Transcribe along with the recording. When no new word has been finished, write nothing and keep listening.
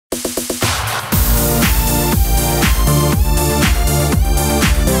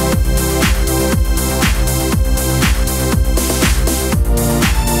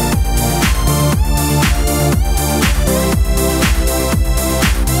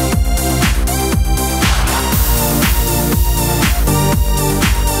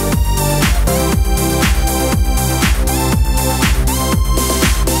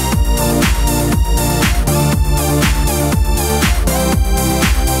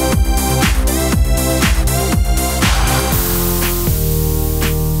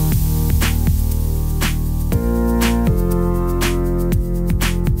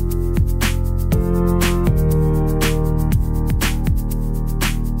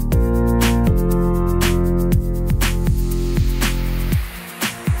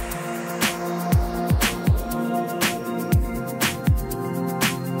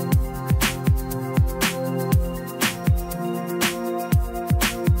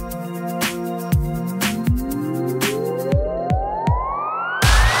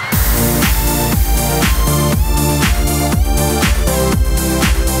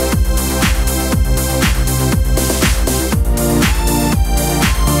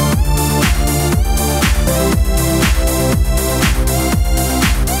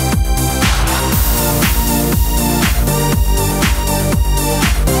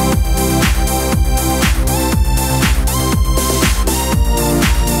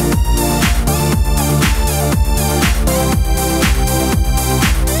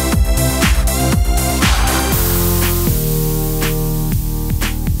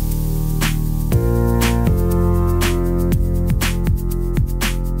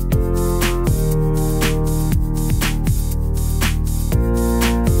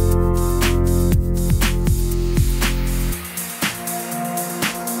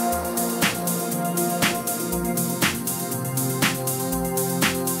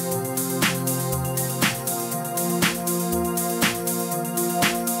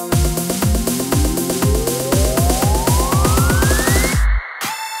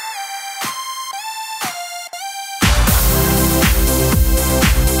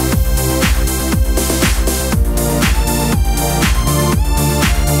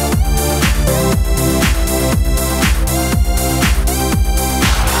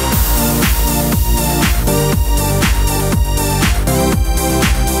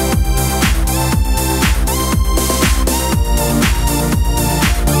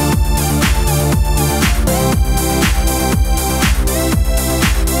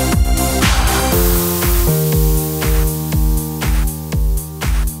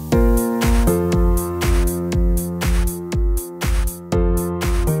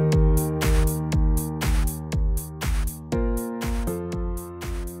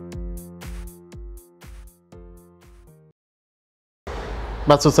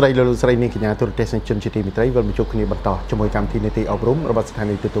បាទសួស្តីលោកស្រីនាងកញ្ញាទូរទស្សនិកជនជាទីមេត្រីវិលមកជួបគ្នាបន្តជាមួយកម្មវិធីនីតិអប់រំរបស់ស្ថា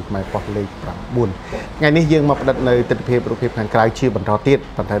នីយ៍ទូរទស្សន៍ខ្មែរប៉ុស្តិ៍លេខ9ថ្ងៃនេះយើងមកផ្តិតនៅទស្សនវិជ្ជារូបភាពខាងក្រៅជាបន្តទៀត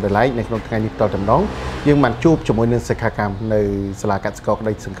ប៉ុន្តែដោយឡែកនៅក្នុងថ្ងៃនេះតតែម្ដងយើងបានជួបជាមួយនឹងសិក្ខាកាមនៅសាលាកសិករក្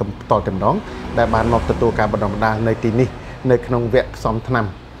តីសង្គមតតែម្ដងដែលបានមកទទួលការបណ្ដុះបណ្ដាលនៅទីនេះនៅក្នុងវគ្គផ្សំថ្នាំ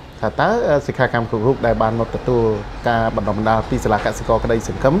ថាតើសិក្ខាកាមគ្រប់រូបដែលបានមកទទួលការបណ្ដុះបណ្ដាលពីសាលាកសិករក្តី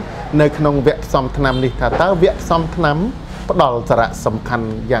សង្គមនៅក្នុងវគ្គផ្សំថ្នាំនេះថាតើវគ្គផ្សំថ្នាំផ្ដល់សារៈសំខាន់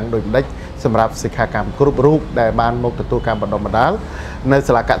យ៉ាងដូចម្ដេចសម្រាប់សិក្ខាកាមគ្រប់រូបដែលបានមកទទួលការបណ្ដុះបណ្ដាលនៅ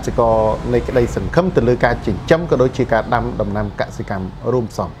សាលាកសិករនៃក្តីសង្ឃឹមទៅលើការចិញ្ចឹមក៏ដូចជាការដាំដំណាំកសិកម្មរួម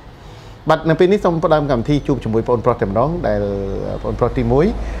ផ្សំបាទនៅពេលនេះសូមផ្ដើមកម្មវិធីជួបជាមួយបងប្រុសតែម្ដងដែលបងប្រុសទី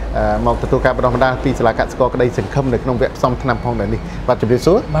1មកទទួលការបណ្ដុះបណ្ដាលពីសាលាកសិករក្តីសង្ឃឹមនៅក្នុងវគ្គផ្សំថ្នាំផងដែរនេះបាទជំរាប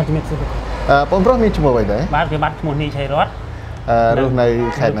សួរបាទជំរាបសួរបងប្រុសមានឈ្មោះអ្វីដែរបាទគេបាទឈ្មោះនេះឆៃរតរស់នៅ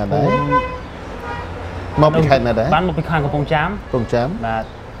ខេត្តណាដែរមកពីខេត្តណាដែរបានមកពីខាងកំពង់ចាមបាទ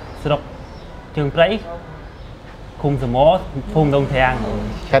ស្រុកជើងព្រៃឃុំសមរភូមិដងធាង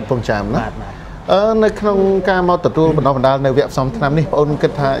ខេត្តកំពង់ចាមណានៅក្នុងការមកទទួលបណ្ដុះបណ្ដាលនៅវគ្គផ្សំថ្នាំនេះបងអូនគិ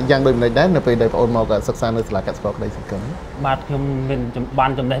តថាយ៉ាងដូចម្តេចដែរនៅពេលដែលបងអូនមកសិក្សានៅសាលាកសិករក្តីសង្គមបាទខ្ញុំមានបា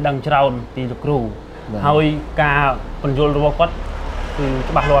នចំណេះដឹងច្រើនពីលោកគ្រូហើយការបញ្យល់របស់គាត់គឺ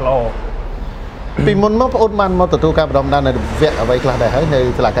ច្បាស់លាស់ល្អពីមុនមកបងអូនបានមកទទួលការបណ្ដុះបណ្ដាលនៅវគ្គអ្វីខ្លះដែរហើយនៅ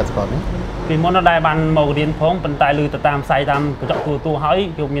សាលាកសិករនេះពីមុនដែរបានមករៀនផងប៉ុន្តែឮទៅតាមផ្សាយតាមកញ្ចក់ទូហើយ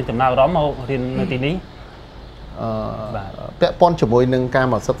ខ្ញុំមានចំណាប់អារម្មណ៍មករៀននៅទីនេះពាក់ព័ន្ធជាមួយនឹងការ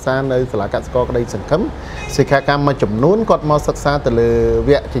មកសិក្សានៅសាលាកសិករក្តីសង្ឃឹមសិក្ខាកាមមួយចំនួនគាត់មកសិក្សាទៅលើ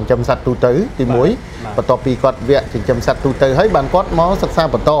វគ្គចិញ្ចឹមសត្វទូទៅទី1បន្ទាប់ពីគាត់វគ្គចិញ្ចឹមសត្វទូទៅហើយបានគាត់មកសិក្សា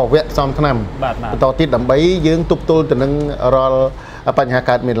បន្តវគ្គផ្សំថ្នាំបន្តទៀតដើម្បីយើងទប់ទល់ទៅនឹងរាល់បញ្ហា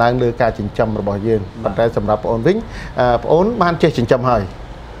កើតមានឡើងលើការចិញ្ចឹមរបស់យើងប៉ុន្តែសម្រាប់បងអូនវិញបងអូនបានចេះចិញ្ចឹមហើយ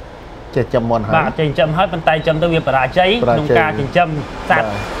ចេះចិញ្ចឹមមុនហើយបាទចិញ្ចឹមហើយប៉ុន្តែចិញ្ចឹមទៅវាបរាជ័យក្នុងការចិញ្ចឹមសត្វ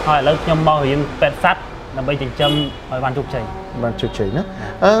ហើយឥឡូវខ្ញុំមករៀនពេទ្យសត្វដើម្បីចិញ្ចឹមឲ្យបានជោគជ័យណា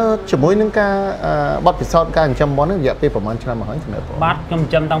ជាមួយនឹងការបទពិសោធន៍ការចិញ្ចឹមមុននេះរយៈពេលប្រហែលឆ្នាំមកហើយសម្រាប់បងបាទខ្ញុំចិ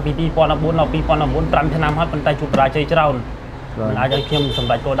ញ្ចឹមតាំងពី2014ដល់2009 5ឆ្នាំហើយប៉ុន្តែជួបបរាជ័យច្រើនមិនអាចឲ្យខ្ញុំស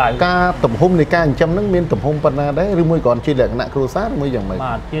ម្រេចគោលដៅការទំហំនៃការចិញ្ចឹមហ្នឹងមានទំហំប៉ុណ្ណាដែរឬមួយគ្រាន់ជាលក្ខណៈគ្រួសារឬមួយយ៉ាងម៉េច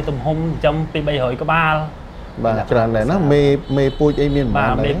បាទជាទំហំចិញ្ចឹមពី300ក្បាលបាទច្រើនដែរណាមេពូជអីមានប៉ុ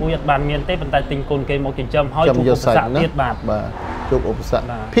ន្មានមេពូជអត់បានមានទេប៉ុន្តែទិញកូនគេមកចិញ្ចឹមហើយជួបឧបសគ្គទៀតបាទជួបឧបសគ្គ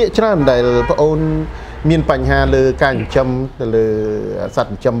ភាគច្រើនដែលបងអូនមានបញ្ហាលើការចិញ្ចឹមទៅលើសត្វ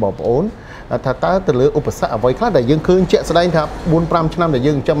ចិញ្ចឹមបងប្អូនថាតើទៅលើឧបសគ្គអ្វីខ្លះដែលយើងឃើញជាក់ស្ដែងថា4-5ឆ្នាំដែល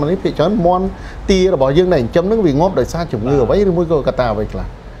យើងចិញ្ចឹមនេះភាគច្រើនមន់ទារបស់យើងដែលចិញ្ចឹមនឹងវាងាប់ដោយសារជំងឺអ្វីឬមួយក៏កត្តាអ្វីខ្លះ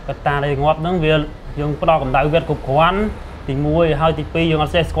កត្តាដែលងាប់ហ្នឹងវាយើងផ្ដល់កម្ដៅវៀតគ្រប់គ្រាន់ទី1ហើយទី2យើងអ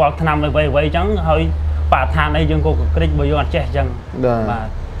ត់ចេះស្គាល់ថ្នាំអ្វីអញ្ចឹងហើយបរិស្ថានអីយើងក៏ក្រិចបើយើងអត់ចេះអញ្ចឹងបាទ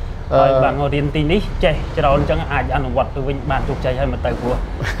ហើយបានមករៀនទីនេះចេះច្រើនអញ្ចឹងអាចអនុវត្តទៅវិញបានជោគជ័យហើយមកទៅព្រោះ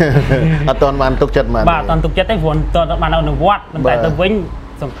អត់ទាន់បានទុកចិត្តបាទអត់ទាន់ទុកចិត្តទេព្រោះអត់បានអនុវត្តប៉ុន្តែទៅវិញ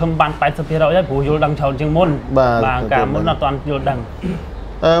សង្ឃឹមបាន 80% ហើយព្រោះយល់ដឹងច្រើនជាងមុនបាទការមុនអត់ទាន់យល់ដឹង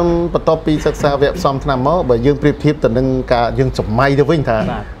បន្ទាប់ពីសិក្សាវគ្គផ្សំថ្នាំមកបើយើងប្រៀបធៀបទៅនឹងការយើងសម័យទៅវិញថា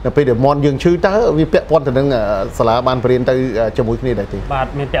នៅពេលដែលមន់យើងឈឺតើវាពាក់ព័ន្ធទៅនឹងសាលាបានបរៀនទៅជាមួយគ្នាដែរទេបាទ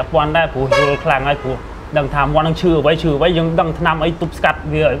មានពាក់ព័ន្ធដែរព្រោះយល់ខ្លាំងហើយព្រោះដឹងថាមន់នឹងឈឺអ្វីយើងដឹងថ្នាំអីទប់ស្កាត់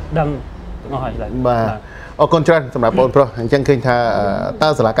វាដឹងទាំងអស់ហើយបាទអរគុណច្រើនសម្រាប់បងប្រុសអញ្ចឹងឃើញថាតើ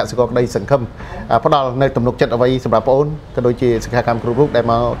សាលាកសិករក្តីសង្ឃឹមផ្ដល់នៅទំនុកចិត្តអ្វីសម្រាប់បងអូនក៏ដូចជាសិក្ខាកាមគ្រប់រូបដែល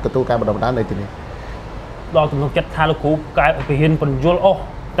មកទទួលការបណ្ដុះបណ្ដាលនៅទីនេះដល់ទំនុកចិត្តថាលោកគ្រូកែវិហារបញ្យល់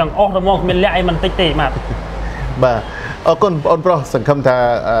ទាំងអស់ទៅមកមានលក្ខអីមិនតិចទេបាទអរគុណបងប្រុសសង្ឃឹមថា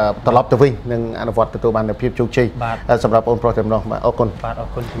ត្រឡប់ទៅវិញនឹងអនុវត្តទទួលបាននូវភាពជោគជ័យសម្រាប់បងប្រុសតែម្ដងបាទអរគុណបាទអរ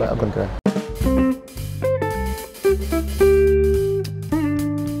គុណច្រើន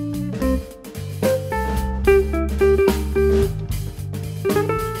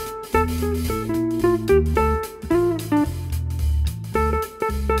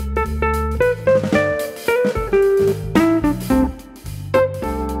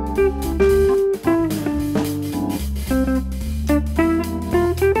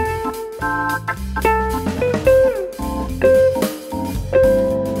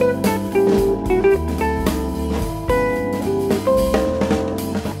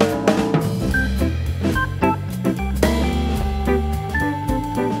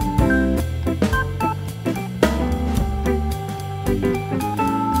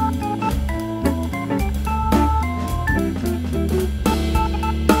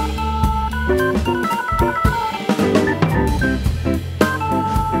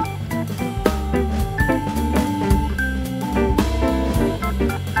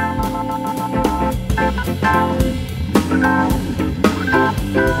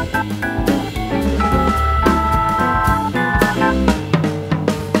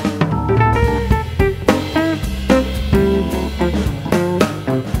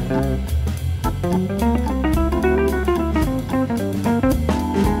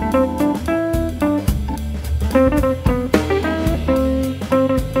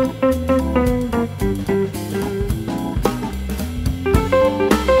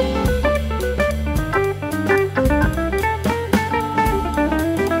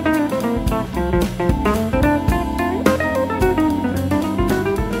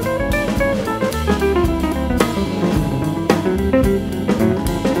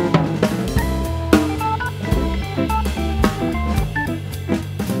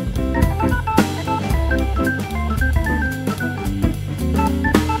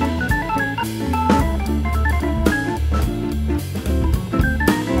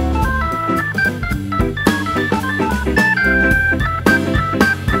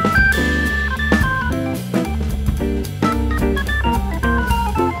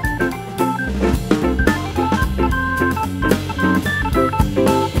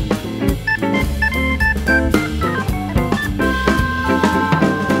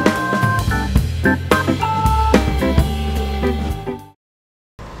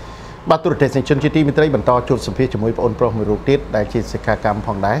បាទទូរទស្សនិកជនជាទីមេត្រីបន្តជួបសម្ភាសជាមួយបងប្រុសមួយរូបទៀតដែលជាសិក្ខាកម្មផ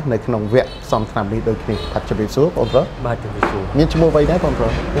ងដែរនៅក្នុងវគ្គផ្សំឆ្នាំនេះដូចគ្នាអត់ជម្រាបសួរបងប្រុសបាទជម្រាបសួរមានឈ្មោះអ្វីដែរបងប្រុ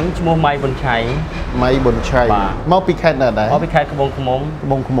សខ្ញុំឈ្មោះម៉ៃប៊ុនឆៃមកពីខេត្តណាដែរមកពីខេត្តកំពង់ឃ្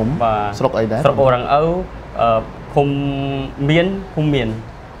មុំស្រុកអីដែរស្រុកអូរ៉ាំងឪភូមិមាន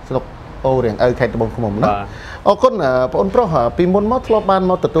ស្រុកអូរ៉ាំងឪខេត្តកំពង់ឃ្មុំណាអរគុណបងប្រុសពីមុនមកធ្លាប់បាន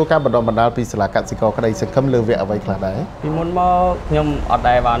មកទទួលការបណ្ដុះបណ្ដាលពីសាលាកសិករក្តីសង្ឃឹមលើវគ្គអ្វីខ្លះដែរពីមុនមកខ្ញុំអត់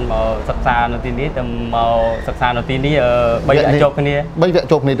ដែរបានមកសិក្សានៅទីនេះតែមកសិក្សានៅទីនេះ3វគ្គជប់គ្នា3វគ្គ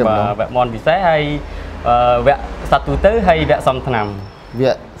ជប់គ្នាតែម្ដងវគ្គមន់ពិសេសហើយវគ្គសត្វទូទៅហើយវគ្គសំឆ្នាំវ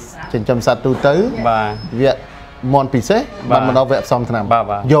គ្គចិញ្ចឹមសត្វទូទៅបាទវគ្គមន់ពិសេសបានមកដល់វគ្គផ្សំឆ្នាំ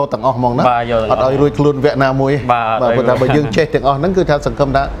យកទាំងអស់ហ្មងណាអត់ឲ្យរួចខ្លួនវគ្គណាមួយបាទព្រោះថាបើយើងចេះទាំងអស់ហ្នឹងគឺថាសង្ឃឹ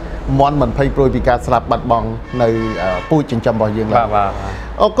មថាមន់មិនភ័យព្រួយពីការស្លាប់បាត់បង់នៅពូជចិញ្ចឹមរបស់យើងឡើយ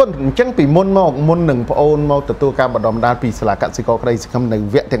អរគុណអញ្ចឹងពីមុននឹងប្អូនមកទទួលការបណ្ដុះបណ្ដាលពីសាលាកសិករក្តីសង្ឃឹមនៅ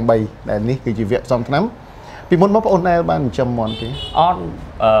វគ្គទាំង3ដែលនេះគឺជាវគ្គផ្សំឆ្នាំពីមុនមកប្អូនដែលបានចិញ្ចឹមមន់ទេអត់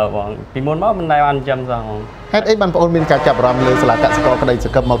បងពីមុនមកមិនដែលបានចិញ្ចឹមសោះហេតុអីបានប្អូនមានការចាប់អារម្មណ៍លើសាលាកសិករក្តីស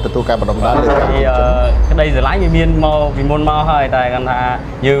ង្ឃឹមមកទទួលការបណ្ដុះបណ្ដាលលើការចិញ្ចឹមក្តីស្រឡាញ់វាមានមកពីមុនមកហើយតែគាត់ថា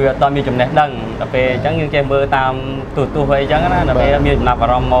យើងអត់មានចំណេះដឹងដល់ពេលអញ្ចឹងយើងចេះមើលតាមទូរទស្សន៍អីចឹងណាដល់ពេលមានចំណាប់អា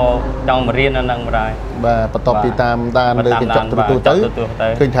រម្មណ៍មកចង់មករៀននៅនឹងបណ្ដាយបាទបន្ទាប់ពីតាមដានលើកញ្ចក់ទូរទស្សន៍ទៅ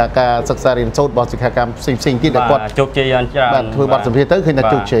ឃើញថាការសិក្សារៀនសូត្ររបស់សិក្ខាកាមផ្សេងទៀតដែលគាត់ជោគជ័យយ៉ាងច្រើនបាទធ្វើបទសម្ភាសន៍ទៅឃើញថា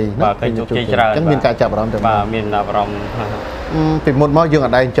ជោគជ័យណាឃើញជោគជ័យច្រើនអញ្ចឹងមានការចាប់អារម្មណ៍ទៅបាទមានអារម្មណ៍ពីមុនមកយើងអ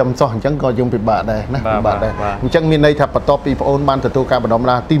ត់ដែរចិញ្ចឹមសោះអញ្ចឹងក៏យើងពិបាកដែរណាពិបាកដែរអញ្ចឹងមានន័យថាបន្ទាប់ពីប្អូនបានទទួលការបណ្ដុះប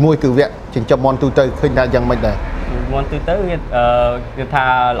ណ្ដាលទី1គឺវគ្គចិញ្ចឹមមន់ទូទៅឃើញថាយ៉ាងម៉េចដែរមន់ទូទៅគឺថា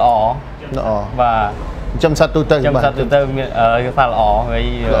ល្អបាទចិញ្ចឹមសត្វទូទៅចិញ្ចឹមសត្វទូទៅមានគឺថាល្អហើយ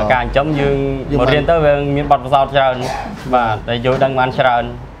ការចិញ្ចឹមយើងមករៀនទៅវាមានបទពិសោធន៍ច្រើនបាទតែយល់ដឹងបានច្រើន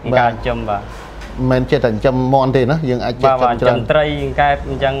ការចិញ្ចឹមបាទមិនចេះតែចិញ្ចឹមមន់ទេណាយើងអាចចិញ្ចឹមត្រីកែប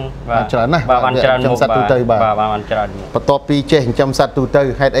អញ្ចឹងបាទច្រើនណាស់បាទបានច្រើនមុខសត្វទូទៅបាទបានច្រើនបន្ទាប់ពីចេះចិញ្ចឹមសត្វទូទៅ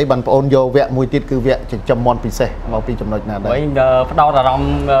ហេតុអីបានប្អូនយកវគ្គមួយទៀតគឺវគ្គចិញ្ចឹមមន់ពិសេសមកពីចំណុចណាដែរវិញផ្ដោតអារម្ម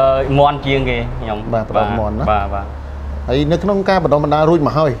ណ៍មន់ជាងគេខ្ញុំបាទផ្ដោតមន់ណាបាទហើយនៅក្នុងការបណ្ដុះបណ្ដាលរួចម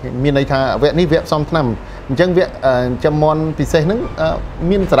កហើយមានន័យថាវគ្គនេះវគ្គផ្សំឆ្នាំអញ្ចឹងវគ្គចិញ្ចឹមមន់ពិសេសហ្នឹង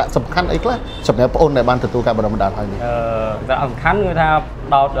មានសារៈសំខាន់អីខ្លះសម្រាប់ប្អូនដែលបានទទួលការបណ្ដុះបណ្ដាលហើយនេះសារៈសំខាន់គឺថា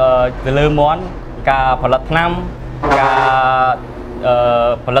ផ្ដោតទៅលើមន់ការផលិតថ្នាំការ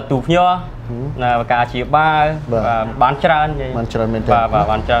ផលិតទូភ្ញាស់ការជាបាលបានច្រើនមែនទេបាទ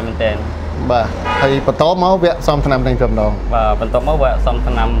បានច្រើនមែនទេបាទហើយបន្តមកវគ្គផ្សំថ្នាំទាំងតែម្ដងបាទបន្តមកវគ្គផ្សំ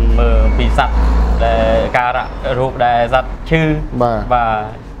ថ្នាំមើលពីសត្វដែលការរូបដែលសត្វឈឺបាទ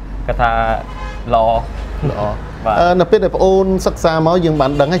គាត់ថាល្អនៅពេលដែលប្អូនសិក្សាមកយើងបា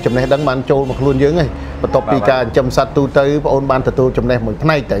នដឹងហើយចំណេះដឹងបានចូលមកខ្លួនយើងហើយបន្ទាប់ពីការចិញ្ចឹមសត្វទូទៅប្អូនបានទទួលចំណេះមួយផ្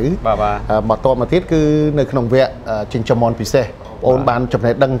នែកទៅបន្តមកទៀតគឺនៅក្នុងវគ្គចិញ្ចឹមមន់ពិសេសប្អូនបានចំ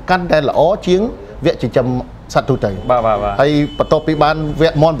ណេះដឹងកាន់តែល្អជាងវគ្គចិញ្ចឹមសត្វទូទៅហើយបន្ទាប់ពីបានវ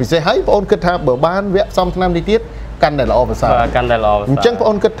គ្គមន់ពិសេសហើយប្អូនគិតថាបើបានវគ្គផ្សំថ្នាំនេះទៀតកាន់តែល្អប្រសើរអញ្ចឹងប្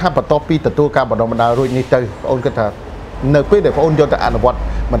អូនគិតថាបន្ទាប់ពីទទួលការបណ្ដុះបណ្ដាលរួចនេះទៅប្អូនគិតថានៅពេលដែលបងអូនយកទៅអនុវត្ត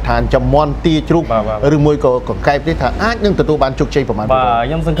មិនថាចំមន់ទាជ្រូកឬមួយក៏កង្កែបទេថាអាចនឹងទទួលបានជោគជ័យប្រមាណបាទ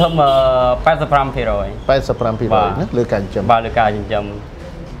ខ្ញុំសង្ឃឹម85%ណាលើការចិញ្ចឹមបាទលើការចិញ្ចឹម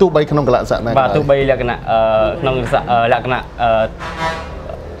ទោះបីក្នុងកលៈសៈណាបាទទោះបីលក្ខណៈក្នុងលក្ខណៈ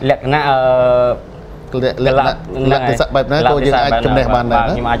លក្ខណៈបែបណាក៏យើងអាចចំណេះបានដែរ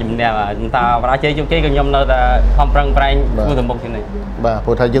ខ្ញុំអាចចំណេះថាបរាជ័យជោគជ័យក៏ខ្ញុំនៅតែខំប្រឹងប្រែងធ្វើទៅមុខជានិច្ចបាទព្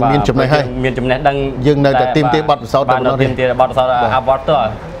រោះថាយើងមានចំណេះហើយមានចំណេះដឹងយើងនៅតែទៀមទាបទពិសោធន៍ទៅនោះទៀមទាបទពិសោធន៍អនុវត្តទៅ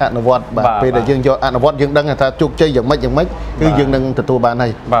អនុវត្តបាទពេលដែលយើងយកអនុវត្តយើងដឹងថាជោគជ័យយ៉ាងម៉េចគឺយើងនឹងទទួលបានហើ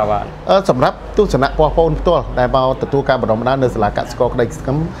យបាទសម្រាប់ទស្សនៈរបស់បងផ្ទាល់ដែលមកទទួលការបណ្ដុះបណ្ដាលនៅសាលាកសិករក្តីសង្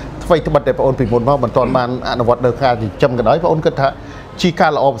ឃឹមថ្មីត្បិតតែបងពីមុនមកមិនទាន់បានអនុវត្តនៅការចិញ្ចឹមក៏ដោយបងគិតថាជាកា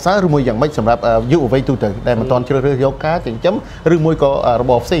រល្អប្រសើរឬមួយយ៉ាងម៉េចសម្រាប់យុវវ័យទូទៅដែលមិនទាន់ជ្រើសរើសយកការចិញ្ចឹមឬមួយក៏រ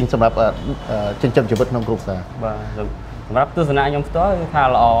បបផ្សេងសម្រាប់ចិញ្ចឹមជីវិតក្នុងគ្រួសារបាទសម្រាប់ទស្សនៈខ្ញុំផ្ទាល់គឺថា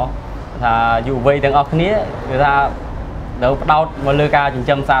ល្អថាយុវវ័យទាំងអស់គ្នាគឺថានៅផ្ដោតមកលើការចិញ្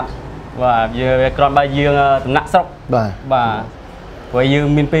ចឹមសត្វបាទយើងគ្រាន់តែយើងដំណាក់ស្រុកបាទព្រោះយើង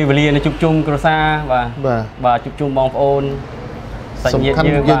មានពេលវេលានៅជួបជុំគ្រួសារបាទជួបជុំបងប្អូនសំខាន់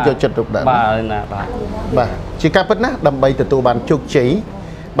យើងយកចិត្តទុកដាក់បាទបាទជាការពិតណាស់ដើម្បីទទួលបានជោគជ័យ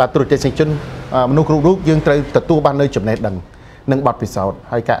បាទទូរទស្សនិកជនមនុស្សគ្រប់រូបយើងត្រូវទទួលបាននៅចំណេះដឹងនិងបទពិសោធន៍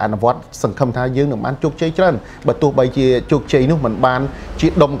ហើយការអនុវត្តសង្ឃឹមថាយើងនឹងបានជោគជ័យច្រើនបើទោះបីជាជោគជ័យនោះមិនបានជា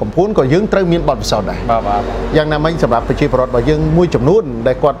ដុំកំភួនក៏យើងត្រូវមានបទពិសោធន៍ដែរបាទយ៉ាងណាមិញសម្រាប់ប្រជាពលរដ្ឋរបស់យើងមួយចំនួន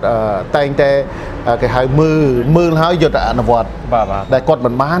ដែលគាត់តែងតែគេហៅមើលហើយយកទៅអនុវត្តដែលគាត់មិ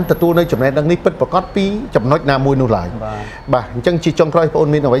នបានទទួលនៅចំណេះដឹងនេះពិតប្រាកដពីចំណុចណាមួយនោះឡើយបាទអញ្ចឹងជាចុងក្រោយបងប្អូន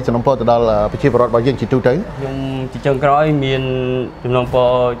មានអ្វីសំណូមពរទៅដល់ប្រជាពលរដ្ឋរបស់យើងជាទូទៅខ្ញុំជាចុងក្រោយមានសំណូមព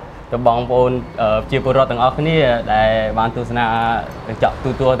រ cho bong bồn chia bồn rót từng óc này để ban tu sina chọn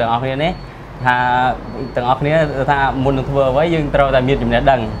tu từng óc này tha từng óc này tha muốn được vừa với dương trâu tại miền Trung này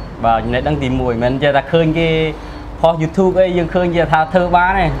đằng và này đằng tìm mùi mình cho ta khơi cái kho YouTube ấy dương khơi giờ tha thơ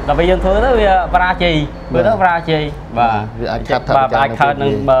ba này là bây giờ thơ đó pra chi bữa đó pra chi và ai khơi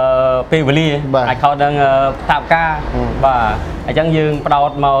đang pevli ai khơi đang tạm ca và ai chẳng dương đầu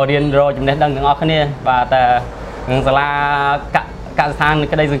màu điền rồi chúng này đằng từng óc này và taสลา การทาน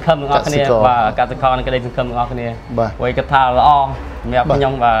ก็ได้ซึ่งคำงอกเนี่ยว่าการตะคอนก็ได้ซึ่งคำงอกเนี่ยไว้กระทาละอแม่พย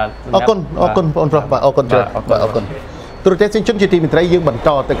องว่าออกคนปนปลออกคนเจอออกคนตัวเจ้าสิ่งชุนจิตมิตรยืมบรรท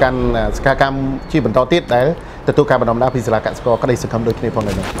อแต่การสกากรรมชีบรรทอติดได้แต่ตัวการบรรดาพิศลากะสกอก็ได้ซึ่งคำโดยที่ในพองเล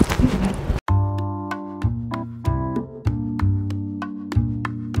ยนะ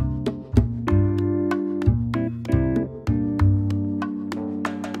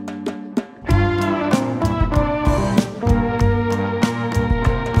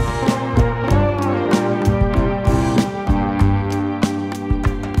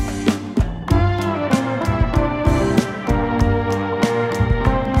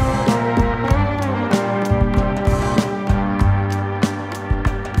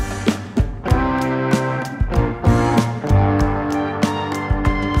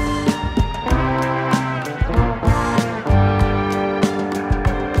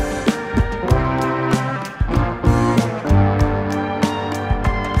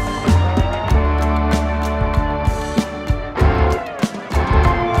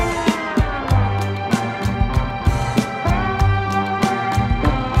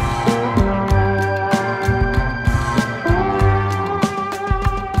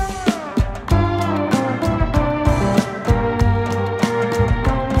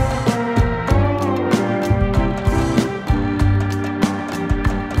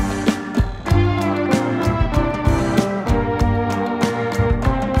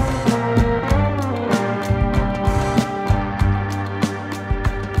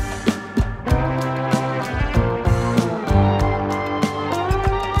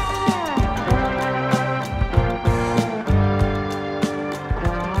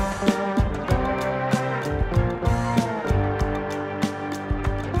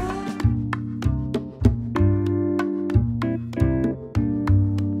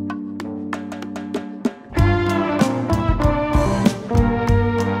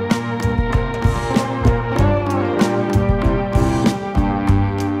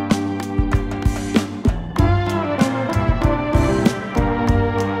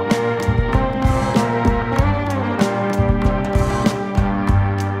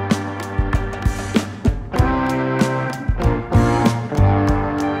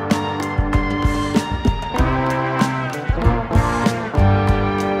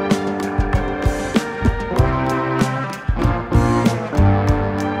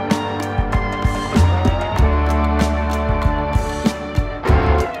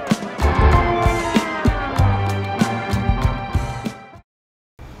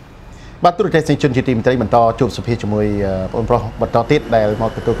บัตรตุรเจสิชนจิติมิตรบรรทอจูบสุภีจมวยองค์พระบรรทอติดได้มอ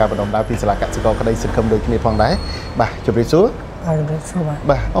ตัวตัวการบรรดาพิศลากสิกรก็ได้สินคำโดยมีพองได้บ่าจูบริสุ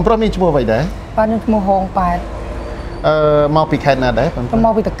บ่าองค์พระมีจมวยไว้ได้ป้านี่จมวยหงไปมอปีแค่นาได้มอ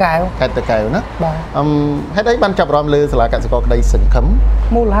ปีตะไคร้แค่ตะไคร้นะบ่าให้ได้บรรจับรอมเลยสลากสิกรก็ได้สินค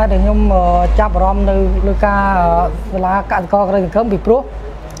ำมูลให้เดี๋ยวยมจับรอมเลยเลยกาสลากสิกรก็ได้สินคำปีพรุ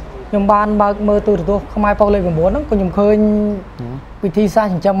ยมบานบางมือตัวขมายพอเลยกับบัวนั่งก็ยมเคยวิธีสร้าง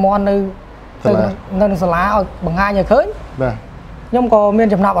จำมอนในสลาบางงานอย่างเคยยมก็มี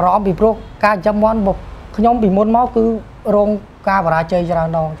จำนวนร้อนปีพวกการจำมอนบอกยมปีมดม้อคือโรงกาปราเจยจรา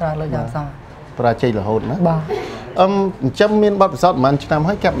ดองจราเลยอย่างซาปราเจยหรือโหดนะจำมีบัตรสอดมันทำใ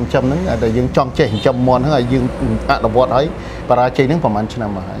ห้กับจำนั้นแต่ยังจองเจจำมอนทั้งยังอัดบวชให้ปราเจยนั้นประมาณชั่ว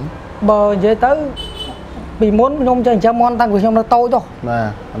โมงไหนบ่เยอะtớiปีมดยมจะจำมอนตั้งแต่ยมเราโตจ้ะ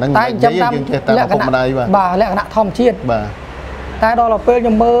แต่จำแหลกขนาดบ่าแหลกขนาดทอมเชียดแต่ดอเราเป็นย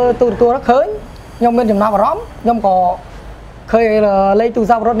มมือตัวนักเคยยมเป็นจำนวนร้อมยมก็เคยเลยตัว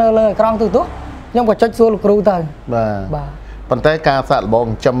ซับรถเลยกรองตัวยมก็จัดส่วนครูเตยปัจจัยการสะบอง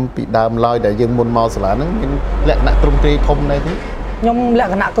จำปีดามลอยแต่ยังมุนมอสลานั้นแหลกหนักตรงตีคมในที่ยมแหล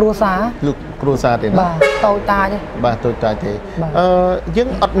กหนักครูสาลูกครูสาเต็มโตตาใช่โตตาเทยัง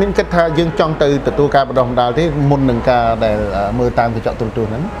อัดมินกระทายังจองตัวการประดองดาวที่มุนหนึ่งกาแต่มือตามไปเจาะตัว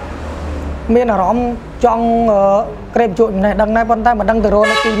นั้นเมียนร้อมจังเกรมจุดในดังในบนใต้มาดังตะโรน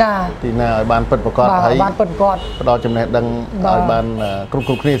ตีนาบานเปิดประกอบให้บานเปิดประกอบดอจำเนดังบานกรุง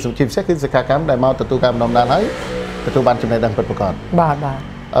ครีสุชิมเซ็กคือสกาการได้มาตัวการนำดานให้ตัวบานจำเนดังเปิดประกอบบาท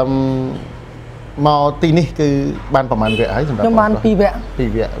มาตีนี่คือบานประมาณเวะให้สำหรับบานปีเวะไ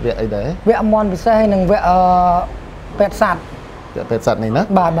อ้เด้เวะมอนไปใช้หนึ่งเวะเป็ดสัตว์ เป็ดสัตว์นี่นะ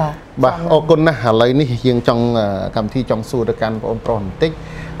บ่าโอ้คนนะอะไรนี่ยังจังคำที่จังสู้ด้วยกันปนปนติ๊ก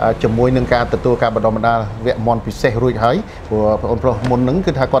จมวยหนึ่งการตัวการบดมาดาเวมอนพิเศษรุ่ยหายหัวปนปนมุนหนึ่ง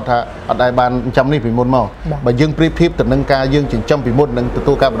คือถ้าก่อนถ้าได้บานจำนี่ปีมุนมาบ่ายังปรีบทิพย์แต่หนึ่งการยังจิงจำปีมุนหนึ่ง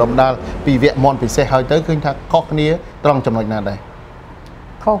ตัวการบดมาดาปีเวมอนพิเศษหายtớiคือถ้าข้อนี้ต้องจำหน่อยนาได้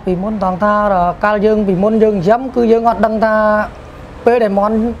ข้อปีมุนตอนท่าการยังปีมุนยังย้ำคือยังอดดังท่าเป้ไดมอ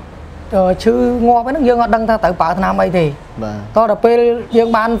นชื่องอไปนึกยังอดดังท่าแต่ป่าธนาไม่ดีก็แต่เป้ยัง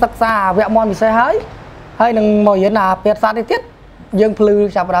บานศักษาเวมอนพิเศษหายให้หนึ่งมอยน่ะเป็ดซาดิเทียยังพลือ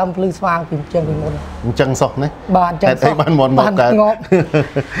จับดำพลือสว่างปีเชียงปีมุนจังสอกนะบ้านจังสอกบ้านมอนบ้านงอบ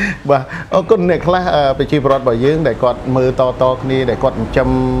บ่าคนเนี่ยคลาไปชีพรถบ่ยืงได้กอดมือต่อนี่ได้กอดจ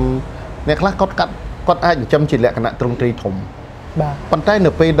ำเนี่ยคลากอดกัดกอดอาจจำจิตแหละขณะตรงตรีถมปันใต้เหนื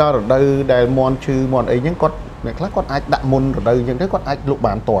อไปดอร์ได้มอนชื่อมอนไอ้ยังกอดเนี่ยคลากอดอาจดะมุนได้ยังได้กอดอาจลูกบ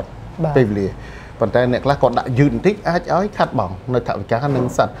านตอดไปเลยปันใต้เนี่ยคลากอดดะยืนทิกอาจอ้อยขัดบ่องในถังจ้าหนึ่ง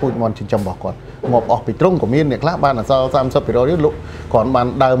สัตว์พูดมอนจิจำบอกก่อนงบออกไปตรงกับมีนเนี่ยคลาบ้านอ่ะซ้ำไปรอเรื่อยลุกก่อนมัน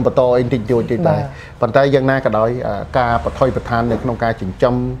เดิมประตูอินทิจูจิตได้ปันใต้ยังน่ากระดอยการปะทอยประธานในขนมการจิจ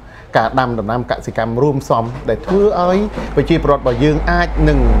ำการดำน้ำกสิกรรมร่วมซ้อมได้ทั่วอ้อยไปชีพรถบ่ยืงอาจห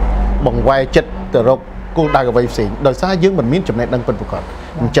นึ่งบ่งไวจัดแต่รบกูได้กับใบสีโดยซายืงเหมือนมิ้นจำแนกดังเป็นประกอบ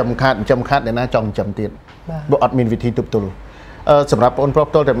จำคาดในหน้าจองจำเตียนบ่อัดมินวิธีตุบตุลสำหรับอนพรอป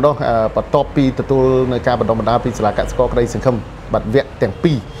โตเต็มดอกปัตตปีตุลในการบรรดาบรรดาปีสลากสกอร์ได้สังคมบัดเวกแต่ง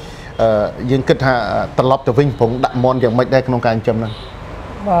ปียังคิดหาตลอดจะวิ่งผงดักมอนอย่างไม่ได้ขนมการจำนั้น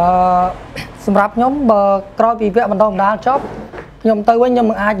สำหรับnhómกรอยปีเวกบรรดาบรรดาจ็อบยมเตยว่ายัง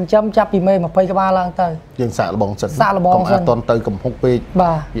มึงอาจจำจับปีเมย์มาไปกับบ้านล่างเตยยังสาระบองสัตว์สาระบองสัตว์ตอนเตยกับหกปี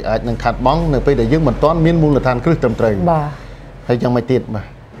ยี่อาจยังขาดบ้องในปีเดียยังเหมือนตอนมีนมูลฐานครึ่งเต็มเตยให้ยังไม่ติดมา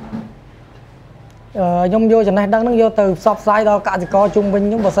ยมโยจะไหนดังนึกโยtừ sọp sai đó cả thì có trung bình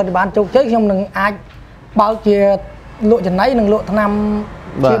những bộ sân bán chục chết trong đừng ai bao chia lộ trận này đừng lộ tháng năm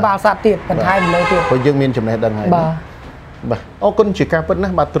chia ba sát tiệt phần hai mình lấy tiệt có dương miên chấm này đằng này bà ô con chỉ ca vẫn nát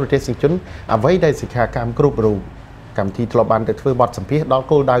bà tụi sinh chúng với đây sự khả cam group rù cảm thi thọ bàn để thuê bọt sắm phía đó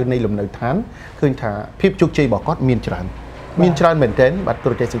cô đào này lùm nợ tháng khơi thả phép chúc chi bỏ cót miên tràn mình đến bà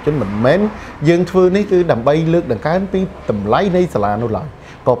tụi sinh chúng mình mến dương thuê này cứ đầm bay lướt đằng cái pi tầm lấy này sẽ là nô lại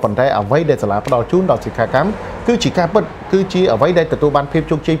ก็ปัจจัยเอาไว้ได้สลากดอกชุนดอกสิขากัมคือจีการเปิดคือจีเอาไว้ได้แต่ตัวบ้านเพียบ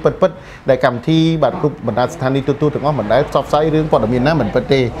จุกจีเปิดได้กรรมที่บัตรกลุ่มบรรดาสถานีตัวถึงว่าเหมือนได้ซอฟไซเรื่องปอดมีนนะเหมือนเปิด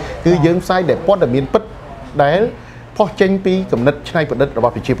เตคือยืมไซเด็ดปอดมีนเปิดได้พอเจงปีกำนัดใช้ประเด็นระบา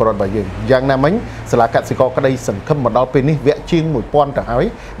ดพิชิตปรดใบยืนอย่างนั้นมั้งสลากสิกรก็ได้สังคมบรรดาเป็นนี่เวะชิงหมู่ปอนต่างหาย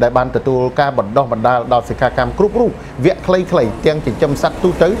ได้บานแต่ตัวการบรรดาดอกสิขากรรมกรุบรูเวะใครเตียงจิงจำสัตว์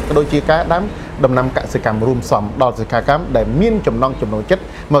ตู้ตื้อโดยจีการดำนำกสิกรรมรวมสอมดอกสิขากรรมได้มีนจำนองจำนวนจัด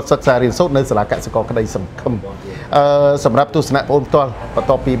มาศึกษาเรียนรู้ในสลากสิกรก็ได้สังคมสำหรับตัวสนะองค์ตัวประ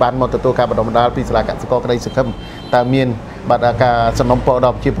ตอปีบานมอตตัวการบรรดาปีสลากสิกรก็ได้สังคมแต่เมียนบัตรการสนมปอด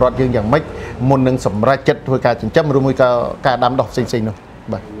อกจีปรดยืนอย่างไม่มุนหนึ่งสำหรับจัดด้วยการจิงจำรวมการดำดอกสิ่งๆนู้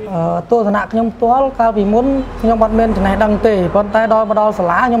ตัวธนาขยมตัวการปีมุนขยมบัดเมนจะไหนดังเตะปนใต้ดอยบัดดอยส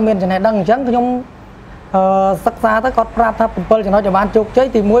ลาขยมเมนจะไหนดังจังขยมศึกษาถ้ากอดปราบทับเป็นเปิลจะน้อยจะบานจุกเจ๊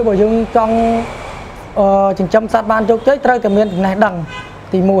ตีมวยบ่ยังจังจิงจำสัตว์บานจุกเจ๊เตยจะเมนจะไหนดัง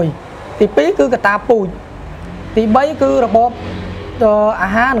ตีมวยตีปีคือกระตาปูตีใบคือระบบอา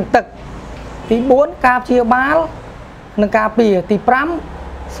หารหนึ่งตึกตีบ้วนกาเชียบ้าหนึ่งกาปีตีพร้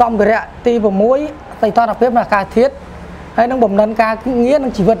ำซ่อมไปเลยตีบ่มวยตีตอนนักเพียบนักการเทียดให้น้องบ่มนันกาเงี้ยนั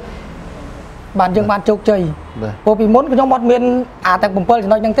งชีวิตบานยังบานจุกเจยพอปีมุนก็ยังบอดเมียนแต่ผมเปิลจะ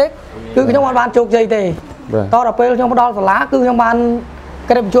น้อยยังเท็กคือก็ยังบานจุกเจยตีตอนนักเพียบยังบดอลสลาคือยังบาน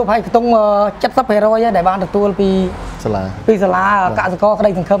ก็ได้ช่วยให้ตรงจัดซับเฮโร่ได้บานตัวปีสลากะสกอก็ไ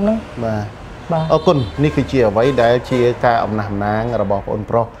ด้ถึงคำนึงคุณนี่คือเชียร์ไว้ได้เชียร์การอำนาจนางระบบอนโ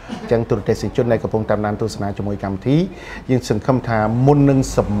ปรจังตุรเตสิจุนในกระพงตำนานตุสนาจมวยกรรมที่ยังสังคมถามมุนหนึ่ง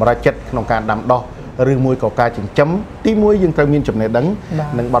สมราชัดในการดำดอกหรือมวยก่อการจิงจำที่มวยยังตระมีนจำเนดัง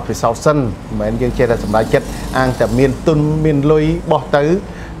หนึ่งบัดไปเสาสั้นเหมือนยังเชียร์สมราชัดอ่างแต่เมียนตุนเมียนลุยบ่ตื้อ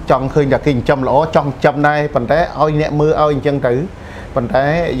จองเคยอยากกินจำล้อจองจำได้ปัจจัยเอาเนี่ยมือเอาจังตื้อปัจจัย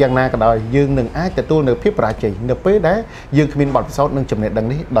ยังนาก็ได้ยืนหนึ่งอ้ายแต่ตัวหนึ่งพิบราชีหนึ่งเป๊ะได้ยืนขมิ้นบัดไปเสาหนึ่งจำเนดัง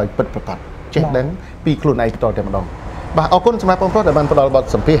นี้โดยปิดประกาศเช็คดังปีครูนายต่อแต่มาดองบ่าเอาคนสมัยปองพระแต่บันพอเราบท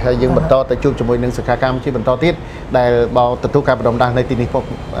สัมผัสให้ยังบรรทอแต่จูบจมูกหนึ่งสักการมที่บรรทอที่ได้บ่าวตะตุการบดมดังในที่นี้พวก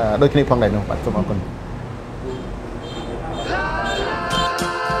โดยที่นี้พวกไหนเนาะบัดสมัยคน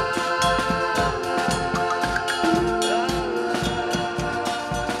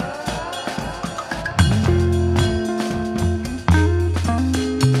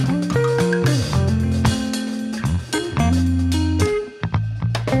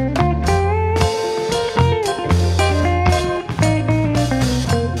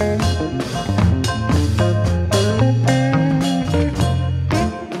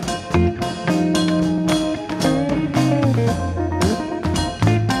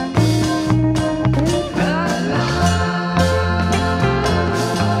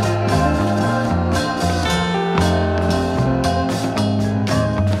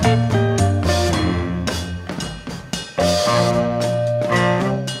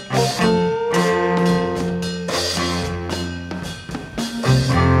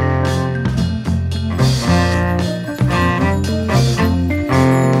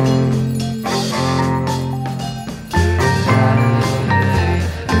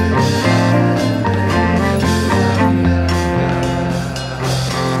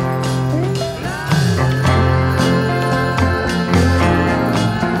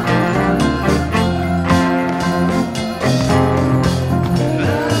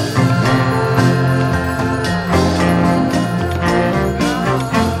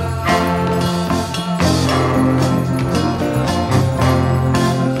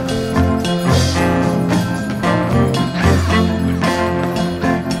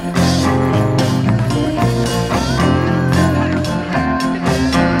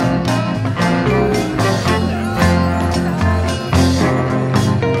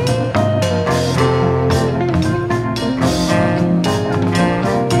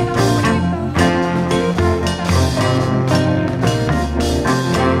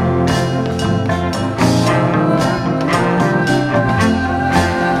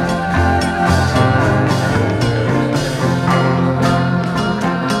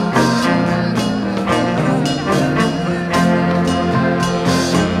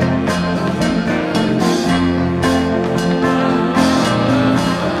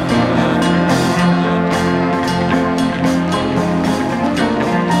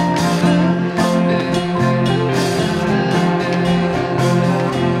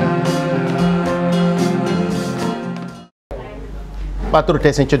បាទទូរទ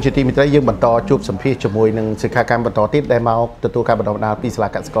ស្សនិកជនជាទីមេត្រីយើងបន្តជួបសម្ភាសជាមួយនឹងសិក្ខាកាមបន្តទៀតដែលមកទទួលការបណ្ដុះបណ្ដាលពីសាលា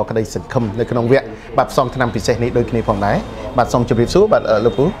កសិករក្តីសង្ឃឹមនៅក្នុងវគ្គបាទផ្សំឆ្នាំពិសេសនេះដូចគ្នាផងដែរបាទសូមជម្រាបសួរបាទលោ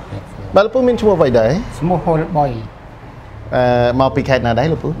កពូបាទលោកពូមានឈ្មោះអ្វីដែរឈ្មោះហុលបុយមកពីខេត្តណាដែរ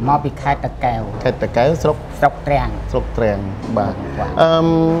លោកពូមកពីខេត្តតាកែវខេត្តតាកែវស្រុកត្រាំងបាទ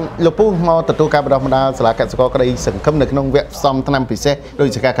លោកពូមកទទួលការបណ្ដុះបណ្ដាលសាលាកសិករក្តីសង្ឃឹមនៅក្នុងវគ្គផ្សំឆ្នាំពិសេសដោយ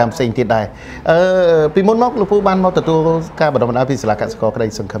សិក្ខាកាមផ្សេងទៀតដែរពីមុនមកលោកពូបានមកទទួលការបណ្ដុះបណ្ដាលពីសាលាកសិករក្តី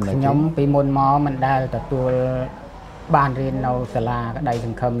សង្ឃឹមនេះខ្ញុំពីមុនមកមិនដែលទទួលបានរៀននៅសាលាក្តីស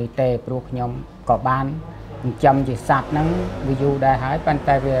ង្ឃឹមនេះទេព្រោះខ្ញុំក៏បានចិញ្ចឹមជាសត្វហ្នឹងវាយូរដែរហើយប៉ុន្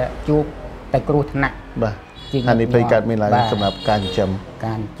តែវាជួបតែគ្រោះថ្នាក់បាទអានេះភ័យកើតមានឡើងសម្រាប់ការចិញ្ចឹម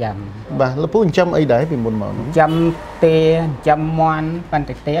បាទលោកពូចិញ្ចឹមអីដែរពីមុនមកចិញ្ចឹមទាចិញ្ចឹមមាន់ប៉ុន្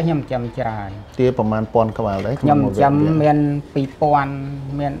តែទាខ្ញុំចិញ្ចឹមច្រើនទាប្រហែល1000ក្បាលដែរខ្ញុំចិញ្ចឹមមាន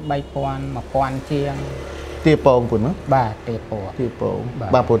2000មាន3000 1000ជាងទាពងពុនណាបាទទាពង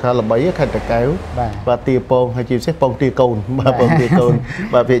បាទព្រោះថាល្បីខេត្តតាកែវបាទទាពងហើយជាពិសេសពងទាកូនបាទពងទាកូន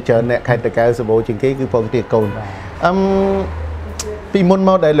បាទភាគច្រើនអ្នកខេត្តតាកែវសម្បូរជាងគេគឺពងទាកូនពីមុនម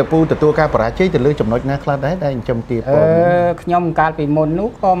កដែលលោកពូទទួលការបរាជ័យទៅលើចំណុចណាខ្លះដែរដែលចិញ្ចឹមទាពងខ្ញុំកាលពីមុននោះ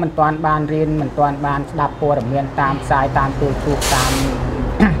ក៏មិនទាន់បានរៀនមិនទាន់បានស្ដាប់ព័ត៌មានតាមផ្សាយតាមទូរទស្សន៍តាម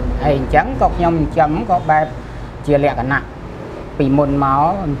អីអញ្ចឹងក៏ខ្ញុំចិញ្ចឹមក៏បែបជាលក្ខណៈពីមុនមក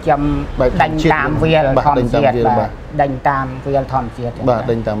ចិញ្ចឹមដេញតាមវាលធម្មជាតិបាទដេញតាមវាលធម្មជាតិបាទ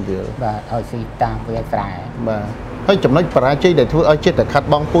ដេញតាមវាលបាទឲ្យស៊ីតាមវាលស្រែបាទហើយចំណុចបរាជ័យដែលធ្វើឲ្យចិត្តតែខាត់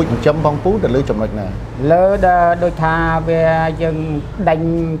បងពូជចិញ្ចឹមបងពូទៅលើចំណុចណាលើដូចថាវាយើងដេញ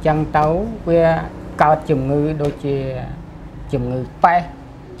អញ្ចឹងទៅវាកើតជំងឺដូចជាជំងឺប៉េះ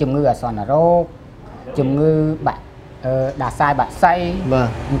ជំងឺអាសន្នរោគជំងឺបាក់ដាសាយបាក់សៃបាទ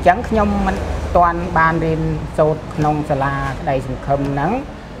អញ្ចឹងខ្ញុំមិនទាន់បានរៀនសូត្រក្នុងសាលាក្តីសង្ឃឹមហ្នឹង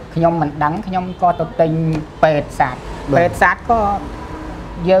ខ្ញុំមិនដឹងខ្ញុំក៏ទៅទិញពេទ្យសត្វក៏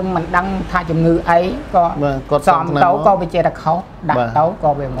យើងមិនដឹងថាជំងឺអីក៏សំទៅក៏វាជាតែខុសដាក់ទៅក៏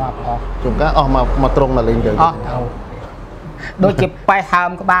វាងាប់អស់ជួនកាលអស់មកត្រង់ដល់លេងទៅអស់ទៅដូចជាប៉េះហើ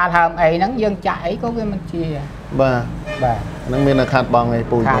មក្បាលហើមអីហ្នឹងយើងចាក់អីក៏វាមិនជាបាទហ្នឹងមានខាត់បងឯ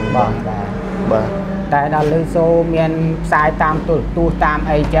ពូខាត់បងបាទតែដល់លើសូមានផ្សាយតាមទូរទស្សន៍តាម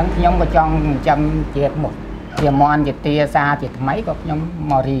អីចឹងខ្ញុំក៏ចង់ចិញ្ចឹមជាមកជាមន់ជាទាសាជាថ្មីក៏ខ្ញុំ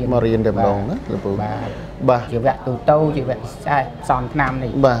មករៀនតែម្ដងណាលោកពូបាទជាវគ្គទូទៅជាវគ្គផ្សំឆ្នាំ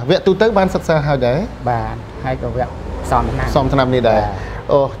នេះបាទវគ្គទូទៅបានសិក្សាហើយដែរបាទហើយក៏វគ្គផ្សំឆ្នាំនេះដែរ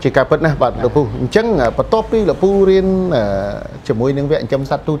អូជាការពិតណាស់បាទលោកពូអញ្ចឹងបន្ទាប់ពីលោកពូរៀនជាមួយនឹងវគ្គចិញ្ចឹម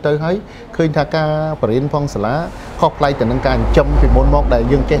សត្វទូទៅហើយឃើញថាការបរិញ្ញាបត្រផងសាលាខុសប្លែកទៅនឹងការចិញ្ចឹមពីមុនមកដែល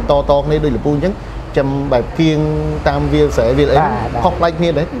យើងចេះតគ្នាដូចលោកពូអញ្ចឹងចាំបែបគៀងតាមវាលស្រែវាលអីខុសប្លែកគ្នា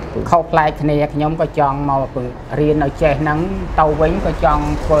ដែរខុសប្លែកគ្នាខ្ញុំក៏ចង់មករៀនឲ្យចេះហ្នឹងទៅវិញក៏ចង់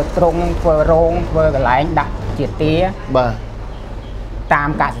ធ្វើទ្រុងធ្វើរោងធ្វើកន្លែងដាក់ជាទាបាទតាម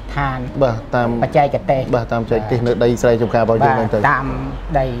កសិដ្ឋានបាទតាមបច្ចេកទេសបាទតាមបច្ចេកទេសនៅដីស្រែចម្ការរបស់យើងហ្នឹងទៅតាម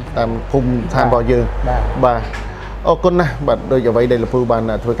ដីតាមភូមិឋានរបស់យើងបាទអរគុណណាស់បាទដោយអ្វីដែលលោកពូបាន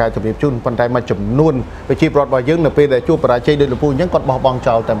ធ្វើការជម្រាបជូនប៉ុន្តែមួយចំនួនប្រជាពលរដ្ឋរបស់យើងនៅពេលដែលជួបបរាជ័យដោយលោកពូអញ្ចឹងគាត់បោះបង់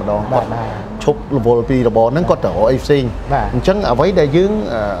ចោលតែម្ដងគាត់ឈប់រវល់ពីរបរហ្នឹងគាត់ទៅរកអីផ្សេងអញ្ចឹងអ្វីដែលយើង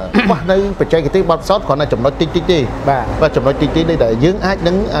ខ្វះនៅបច្ចេកទេសបត់សតគ្រាន់តែចំណុចតិចទេបាទចំណុចតិចដែលយើងអាច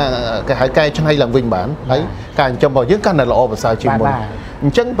នឹងគេហៅកែច្នៃឡើងវិញបានហើយការចិញ្ចឹមរបស់យើងកាន់តែល្អប្រសើរជាងមុនអ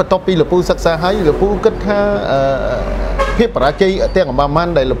ញ្ចឹងបន្ទាប់ពីលោកពូសិក្សាហើយលោកពូគិតថាភាពបរាជ័យទាំងអម្បាន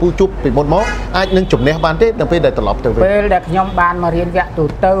ដែលលោកពូជួបពីមុនមកអាចនឹងជំនះបានទេនៅពេលដែលត្រឡប់ទៅវិញពេលដែលខ្ញុំបានមករៀនវគ្គទូ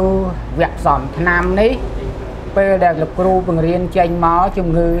ទៅវគ្គផ្សំឆ្នាំនេះពេលដែលលោកគ្រូបង្រៀនចេញមកជំ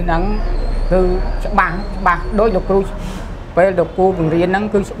ងឺហ្នឹងគឺច្បាស់ដោយលោកគ្រូពេលលោកគ្រូបង្រៀនហ្នឹង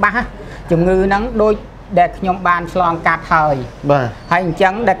គឺច្បាស់ជំងឺហ្នឹងដូចដែលខ្ញុំបានឆ្លងកាត់ហើយបាទហើយអញ្ចឹ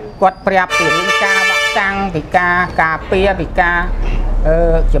ងដែលគាត់ប្រាប់ពីរឿងការវ៉ាក់សាំងពីការការពារពីការ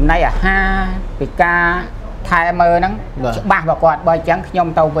ចំណីអាហារពីការថែមើលហ្នឹងច្បាស់បើគាត់បើអញ្ចឹងខ្ញុំ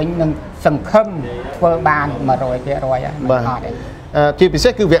ទៅវិញនឹងសង្ឃឹមធ្វើបាន 100% ហើយមិនអត់ទេជាពិសេ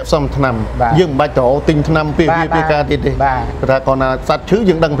សគឺវគ្គផ្សំថ្នាំយើងមិនបាច់ទៅទិញថ្នាំពីការទៀតទេព្រោះថាគាត់ណាសត្វឈឺ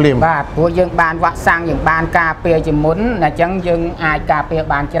យើងដឹងភ្លាមបាទព្រោះយើងបានវ៉ាក់សាំងយើងបានការពារជាមុនអញ្ចឹងយើងអាចការពារ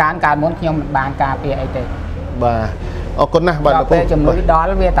បានច្រើនកាលមុនខ្ញុំមិនបានការពារអីទេបាទអរគុណណាស់បាទលោកពូជំងឺដល់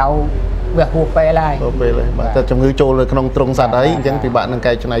វាទៅវាហួសពេលហើយបាទតែជំងឺចូលនៅក្នុងទ្រុងសត្វហើយអញ្ចឹងពិបាកនឹង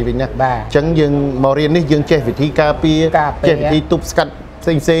កែច្នៃវិញណាអញ្ចឹងយើងមករៀននេះយើងចេះវិធីការពារចេះវិធីទប់ស្កាត់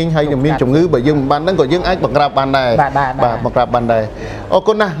Seng hay là miên trồng ngư bởi dương ban đang có dương ách bằng rạp ban này và bằng rạp ban này ô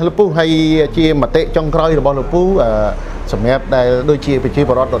con na lục pu hay chia mặt tệ trong coi rồi bao lục pu sầm ép đây đôi chia phải chia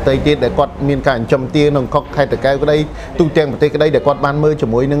vào đó tây tiết để quạt miên cảnh trầm tiên nông khóc hay từ cái đây tu tiền một tây cái đây để quạt ban mơ cho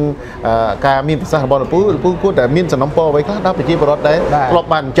mỗi nâng ca miên sa bao lục pu có để miên sản nông po với khác đó phải chia vào đó đấy lọp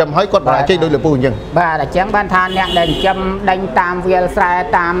bàn trầm hái quạt bà chơi đôi lục pu nhưng bà là chém ban than nhạc đền châm đánh tam viên sai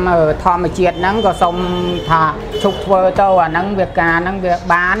tam ở thò mà triệt nắng có sông thà chụp vơ tàu à nắng việc cà nắng việc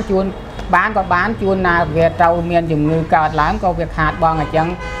bán chuôn bán có bán chuôn là việc tàu miền dùng ngư cào láng có việc hạt bong ở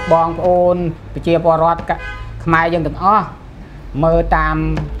chẳng bong ôn chia bò rót mai dân từng mơ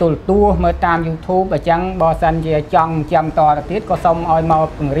tam tụt tua mơ tam YouTube ở chẳng bò xanh về trong chăm to là tiết có sông oi màu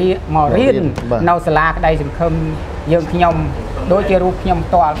riêng nâu sla cái đây thì không dân nhom đối chơi rút nhom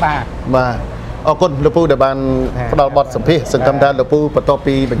to bà con lục pu để bàn đào bọt sầm phi sừng cầm đan lục pu bắt top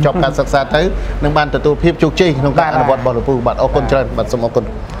pi bên chọcการศึกษาtới nâng bàn từ phim chụp chi nâng bàn là bọt bọt lục pu bạn con chơi bạn xong con con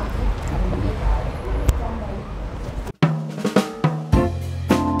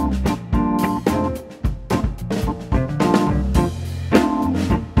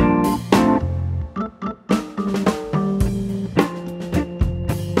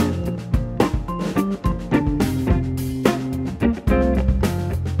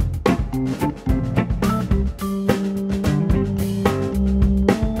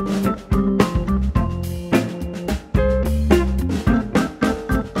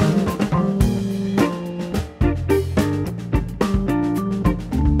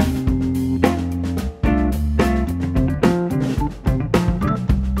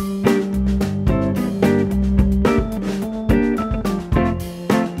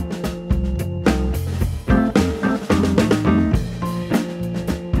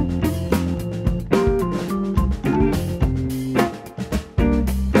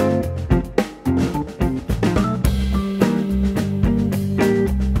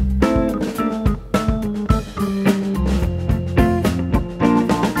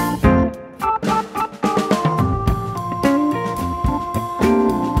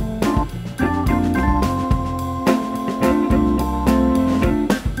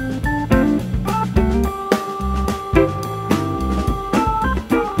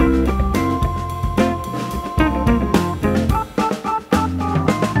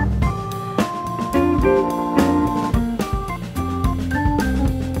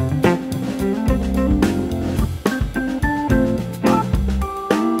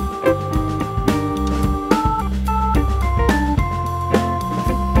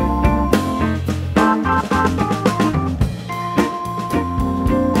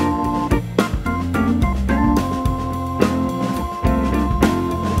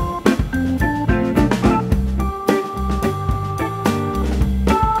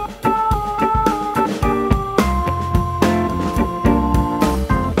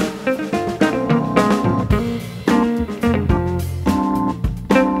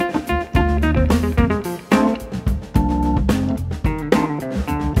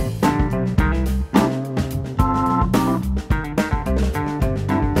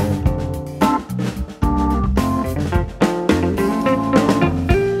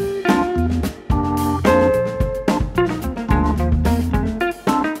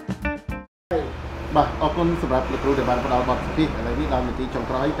สำหรับครูเดี๋ยวบานพอดาวบอดที่อะไรที่เราในที่จง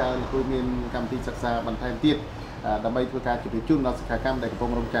ร้อยการครูมีการที่ศึกษาบรรทัดที่ดำไปทุกการจุดจุ่มเราศึกษากรรมในกระโปรง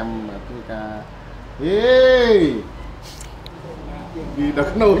รมจำทุกการเฮ้ยดีดัก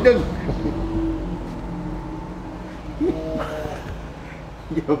โน่ยัง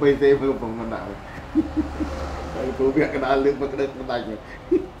เดี๋ยวไปเซฟกระโปรงมันหนาวครูเบียกกระดานเลือกมากระเด็นกระดานอยู่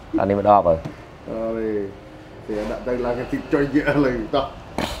ตอนนี้มันดอกเลยเสียดักได้ลายกระติกจอยเยอะเลยต่อ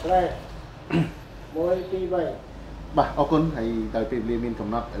มวยตีไปบ่เอาคนให้ได้ไปเรียนมีนก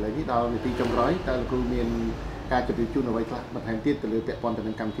ำหนดอะไรที่เราในที่จงร้อยแต่ครูมีนการจะไปจุ่มเอาไว้คลาสบรรทัดที่ตะลือเตะปอนแต่เ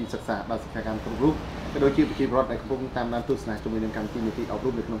ป็นกรรมที่ศึกษาเราศึกษาการตรงรูปก็โดยชีพชีพรถในกระโปรงตามน้ำตุสนะจะมีในกรรมที่มีที่เอารู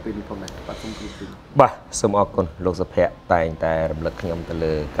ปในขนมเป็นคนไหนปัดส่งคืนบ่สมอคนโลกสเปะแต่รำลึกขยมตะ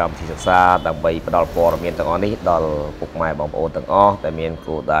ลือกรรมที่ศึกษาดังใบประดอลปอร์มีนต่างอ้อนี้ดอลปกไม้บอมโอต่างอ้อแต่มีน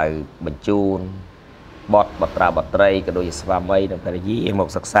กูได้บรรจุบอดบัตราบัตรก็โดยสภาพไม่ดังแต่ยี่หมก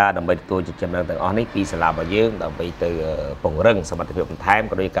ศึกษาดังไปตัวจุดจำนวนต่างอ้อนี้ปีสลาบเยอะดังไปตัวปงเรื่องสมรรถภาพไทม์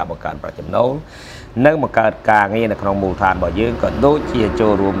ก็โดยการประกันประจำโน้นนั่งมาการการงี้ในขนมมูทานบ่เยอะก็โดยเชี่ยโจ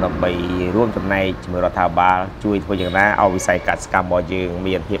รวมดังไปร่วมจำในจำนวนรัฐบาลช่วยทุกอย่างนั้นเอาวิสัยการสกัดบ่เยอะ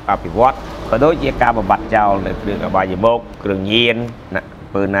มีอันเพียบอภิวัตก็โดยเชี่ยการบำบัดเจ้าในเครื่องอบายมุกเครื่องเย็นนะ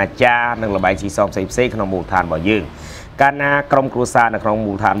ปืนนาจานั่งระบายสีซอมใส่เซ็กขนมมูทานบ่เยอะการนากรมครูซาในครอง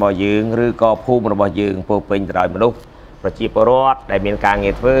มูทานบ่อยืงหรือก็ผู้มรบ่อยืงผู้เป็นตรายมนุษย์ประชีพรอดได้มีการเ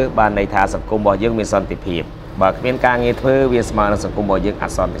งียบเพื่อบ้านในทาสังคมบ่อยืงมีสันติภาพบ បើគ្មានការងារធ្វើវាស្មើនឹងសង្គមរបស់យើងអ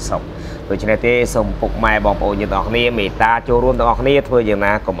សន្តិសុខដូច្នេះទេសូមពុកម៉ែបងប្អូនយើងទាំងអស់គ្នាមេត្តាចូលរួមទាំងអស់គ្នាធ្វើយ៉ាង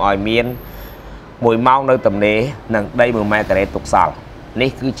ណាកុំឲ្យមាន1ម៉ោងនៅទំនេរនិងដី1ម៉ែត្រការ៉េទុកសល់នេះ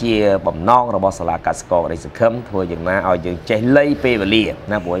គឺជាបំណងរបស់សាលាកសិករនៃសង្ឃឹមធ្វើយ៉ាងណាឲ្យយើងចេះលៃពេលវេលា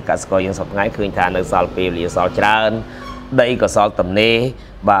ណាព្រោះកសិករយើងសប្តាហ៍ឃើញថានៅសល់ពេលវេលាសល់ច្រើនដីក៏សល់ទំនេរ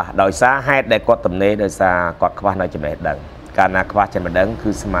បាទដោយសារហេតុដែលគាត់ទំនេរដោយសារគាត់ខ្វះនៅចំណេះដឹងកាលណាខ្វះចំណេះដឹង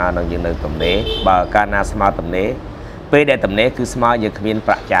គឺស្មើនឹងយើងនៅទំនេរបើកាលណាស្មើទំនេរពេលដែលទំនេរគឺស្មើយើងគ្មាន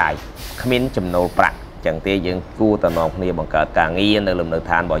ប្រាក់ចាយគ្មានចំណូលប្រាក់ចឹងទេយើងគួរតែនាំគ្នាបង្កើតការងារនៅលំនៅ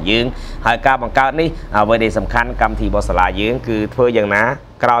ឋានរបស់យើងហើយការបង្កើតនេះអ្វីដែលសំខាន់កម្មវិធីរបស់សាលាយើងគឺធ្វើយ៉ាងណា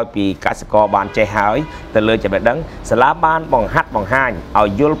ក្រោយពីកសិករបានចេះហើយទៅលើចំណេះដឹងសាលាបានបង្ហាត់បង្ហាញឲ្យ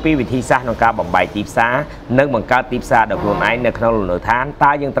យល់ពីវិធីសាស្ត្រក្នុងការបំបែកទីផ្សារនិងបង្កើតទីផ្សារដោយខ្លួនឯងនៅក្នុងលំនៅឋាន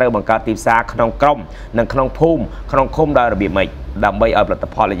តើយើងត្រូវបង្កើតទីផ្សារក្នុងក្រុមនិងក្នុងភូមិក្នុងឃុំដោយរបៀបម៉េចដើម្បីឲ្យផលិត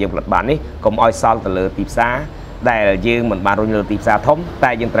ផលដែលយើងផលិតបាននេះកុំឲ្យសល់ទៅលើទីផ្សារដែលយើងមិនបានរុញលើទីផ្សារធំ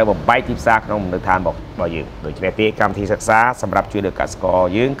តែយើងត្រូវបំបែកទីផ្សារក្នុងលំនៅឋានរបស់យើងដូច្នេះទេកម្មវិធីសិក្សាសម្រាប់ជួយដល់កសិករ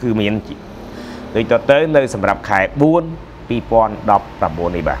យើងគឺមានដូចទៅនៅសម្រាប់ខែ4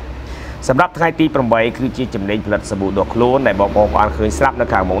 2019នេះបាទសម្រាប់ថ្ងៃទី8គឺជាចំណេញផលិតសាប៊ូដុសខ្លួនដែលបងប្អូនបានឃើញស្រាប់នៅ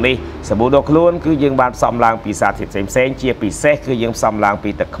ខាងមុខនេះសាប៊ូដុសខ្លួនគឺយើងបានផ្សំឡើងពីសារធាតុផ្សេងៗជាពិសេសគឺយើងផ្សំឡើងពី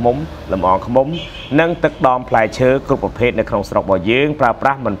ទឹកឃ្មុំលំអងឃ្មុំនិងទឹកដមផ្លែឈើគ្រប់ប្រភេទនៅក្នុងស្រុករបស់យើងប្រើប្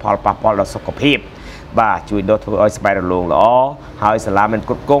រាស់មិនផលប៉ះពាល់ដល់សុខភាពបាទជួយដុសធ្វើឲ្យស្បែករលោងល្អហើយសាលាមាន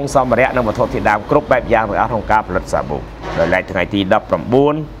គ្រប់គ្រងសម្ភារៈនិងវត្ថុធាតុដើមគ្រប់បែបយ៉ាងទាំងអស់ក្នុងការផលិតសាប៊ូដោយឡែកថ្ងៃទី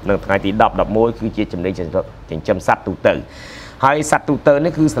19និងថ្ងៃទី10 11គឺជាចំណេញចិញ្ចឹមសត្វទូទៅហើយសត្វទូទៅ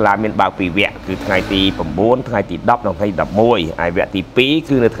នេះគឺសាលាមានបើក2វគ្គគឺថ្ងៃទី9ថ្ងៃទី10និងថ្ងៃទី11ហើយវគ្គទី2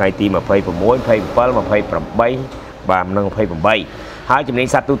គឺនៅថ្ងៃទី26 27 28បាទនិង28ហើយចំណេញ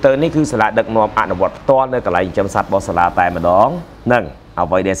សត្វទូទៅនេះគឺសាលាដឹកនាំអនុវត្តផ្ទាល់នៅកន្លែងចិញ្ចឹមសត្វរបស់សាលាតែម្ដងនិង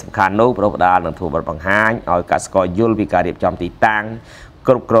អ្វីដែលសំខាន់នោះប្រពដាលនឹងធ្វើបទបង្ហាញឲ្យកសិករយល់ពីការរៀបចំទីតាំង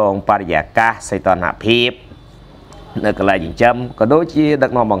គ្រប់គ្រងបរិយាកាសសីតុណ្ហភាពនៅកន្លែងចិញ្ចឹមក៏ដូចជាដឹ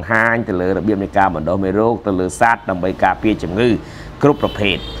កនាំបង្ហាញទៅលើរបៀបនៃការបណ្ដុះមេរោគទៅលើសត្វដើម្បីការពារជំងឺគ្រប់ប្រ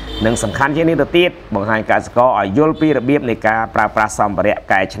ភេទនិងសំខាន់ជាងនេះទៅទៀតបង្ហាញកសិករឲ្យយល់ពីរបៀបនៃការប្រើប្រាស់សម្ភារៈ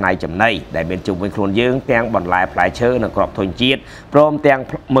កែច្នៃចំណីដែលមានជុំវិញខ្លួនយើងទាំងបន្លែផ្លែឈើនិងគ្រាប់ធញ្ញជាតិព្រមទាំង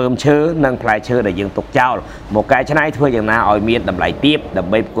មើមឈើនិងផ្លែឈើដែលយើងទុកចោលមកកែច្នៃធ្វើយ៉ាងណាឲ្យមានតម្លៃទាបដើ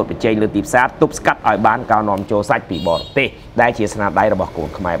ម្បីប្រកួតប្រជែងលើទីផ្សារទប់ស្កាត់ឲ្យបានការនាំចូលសាច់ពីបរទេសដែលជាស្នាដៃរបស់កូន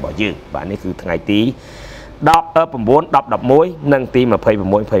ខ្មែររបស់យើងបាទនេះគឺថ្ងៃទី9 10 11និងទី26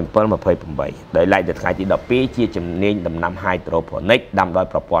 27 28ដោយឡែកទៅថ្ងៃទី12ជាជំនាញដំណាំហៃដ្រូផូនិកដាំដោយ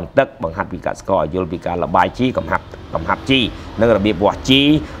ប្រព័ន្ធទឹកបង្ហាត់ពីកសិករឲ្យយល់ពីការលបាយជីកំហាប់ជីនិងរបៀបវាស់ជី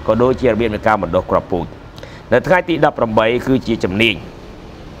ក៏ដូចជារបៀបនៃការបណ្ដុះគ្រាប់ពូជនៅថ្ងៃទី18គឺជាជំនាញ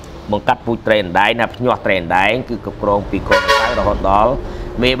បង្កាត់ពូជត្រីអណ្ដែងណាភ្ញាស់ត្រីអណ្ដែងគឺគ្រប់គ្រងពីកូនដៅរហូតដល់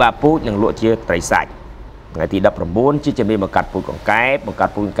មេបាពូជនិងលក់ជាត្រីសាច់ថ្ងៃទី19ជាជំនាញបង្កាត់ពូជកង្កែបបង្កា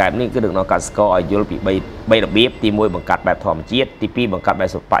ត់ពូជកង្កែបនេះគឺដឹកនាំកសិករឲ្យយល់ពី3របៀបទី1បង្កាត់បែបធម្មជាតិទី2បង្កាត់បែប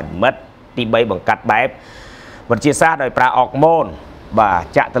សិប្បនិមិត្តទី3បង្កាត់បែបវិទ្យាសាស្ត្រដោយប្រើអុកម៉ូនបាទ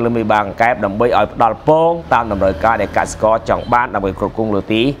ចាក់ទៅលើមេបាកង្កែបដើម្បីឲ្យផ្ដល់ពងតាមតម្រូវការដែលកសិករចង់បានដើម្បីគ្រប់គ្រងលើ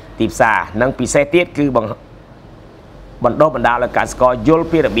ទីផ្សារនិងពិសេសទៀតគឺបណ្ដុះបណ្ដាលឲ្យកសិករយល់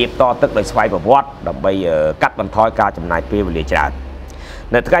ពីរបៀបតទឹកដោយស្វ័យប្រវត្តិដើម្បីកាត់បន្ថយការចំណាយពេលវេលាច្រើន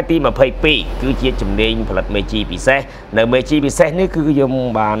នៅថ្ងៃទី22គឺជាជំនាញផលិតមេជីពិសេសនៅមេជីពិសេសនេះគឺយើង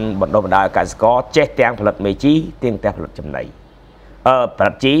បានបណ្ដុះបណ្ដាលឲ្យកសិករចេះទាំងផលិតមេជីទាំងផលិតចំណីផ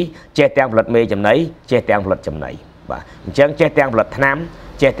លិតជីចេះទាំងផលិតមេចំណីចេះទាំងផលិតចំណីបាទអញ្ចឹងចេះទាំងផលិតថ្នាំ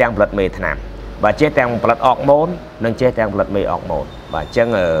ចេះទាំងផលិតមេថ្នាំបាទចេះទាំងផលិតអុកម៉ូននិងចេះទាំងផលិតមេអុកម៉ូនបាទអញ្ចឹង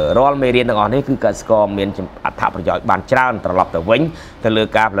រាល់មេរៀនទាំងអស់នេះគឺកសិករមានអត្ថប្រយោជន៍បានច្រើនត្រឡប់ទៅវិញទៅលើ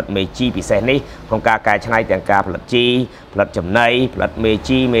ការផលិតមេជីពិសេសនេះក្នុងការកែច្នៃទាំងការផលិតជីផលិតចំណីផលិតមេ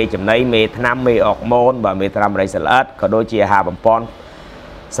ជីមេចំណីមេថ្នាំមេអុកម៉ូនបាទមេត្រាំរៃសល្អិតក៏ដូចជាអាហារបំពន់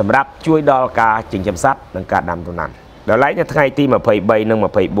សម្រាប់ជួយដល់ការចិញ្ចឹមសត្វនិងការដាំដំណាំដល់ឡែកនៅថ្ងៃទី23និង24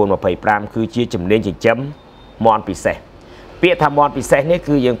 25គឺជាជំនាញចិញ្ចឹមមាន់ពិសេសពាក្យថាមាន់ពិសេសនេះ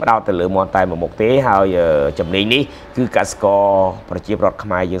គឺយើងផ្ដោតទៅលើមាន់តែមួយមុខទេហើយជំនាញនេះគឺកសិករប្រជាពលរដ្ឋខ្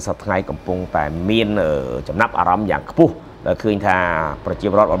មែរយើងសប្តាហ៍ថ្ងៃកំពុងតែមានចំណាប់អារម្មណ៍យ៉ាងខ្ពស់ដែលឃើញថាប្រជា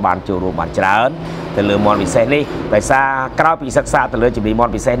ពលរដ្ឋបានចូលរួមបានច្រើនទៅលើមាន់ពិសេសនេះដោយសារក្រោយពីសិក្សាទៅលើជំនាញមា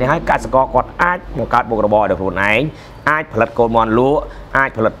ន់ពិសេសនេះហើយកសិករគាត់អាចបង្កើតមុខរបរដោយខ្លួនឯងអាចផលិតកូនមាន់លក់អាច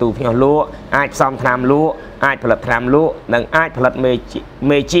ផលិតទូភ្ញាស់លក់អាចផ្សំថ្នាំលក់អាចផលិតថ្នាំលក់និងអាចផលិតមេ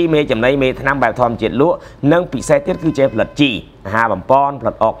ជីមេចំណីមេថ្នាំបែបធម្មជាតិលក់និងពិសេសទៀតគឺជាផលិតជីអាហារបំពន់ផ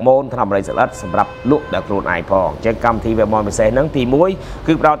លិតអុកម៉ូនថ្នាំរៃសល្អិតសម្រាប់លក់ដល់ខ្លួនឯងផងអញ្ចឹងកម្មវិធីវេបមាន់ពិសេសហ្នឹងទី1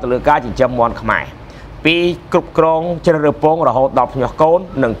គឺផ្ដោតទៅលើការចិញ្ចឹមមាន់ខ្មែរពីគ្រប់គ្រងជ្រើសរើសពងរហូតដល់ភ្ញាស់កូន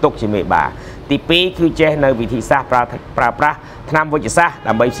និងទុកជាមេបាទី2គឺចេះនៅវិធីសាស្ត្រប្រើប្រាស់ថ្នាំវិទ្យាសាស្ត្រ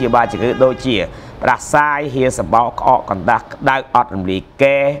ដើម្បីព្យាបាលជំងឺដូចជា ប្រាសាយហៀសបោកក្អកកណ្ដាស់ក្តៅអត់រំលាយ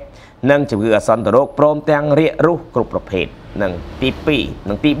កែនិងជំងឺអសន្នរោគព្រមទាំងរាគរូសគ្រប់ប្រភេទនិងទី2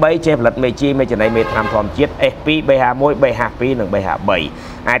និងទី3ចេះផលិតមេជីមេចំណីមេថ្នាំធម្មជាតិ F2 BH1 BH2 និង BH3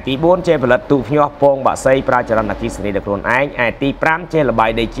 ឯទី4ចេះផលិតទូភ្ញាស់ពងបាក់សីប្រើចរន្តអគ្គិសនីដល់ខ្លួនឯងឯទី5ចេះលបាយ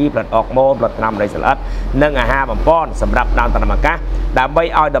ដីជីផលិតអុកម៉ូផលិតថ្នាំរៃសល្អិតនិងអាហារបំពន់សម្រាប់ដើមដំណាំអាកាសដើម្បី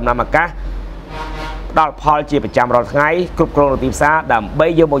ឲ្យដំណាំអាកាសផ្ដល់ផលជាប្រចាំរាល់ថ្ងៃគ្រប់គ្រងទីផ្សារដើម្បី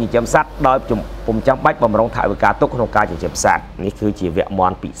យកមកចិញ្ចឹមសត្វដោយពុំចាំបាច់បំរុងថវិកាទុកក្នុងការចិញ្ចឹមសត្វនេះគឺជាវគ្គម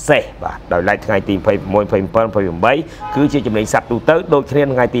ន់ពិសេសបាទដោយឡែកថ្ងៃទី26 27 28គឺជាចំណេញសត្វទូទៅដូចគ្នា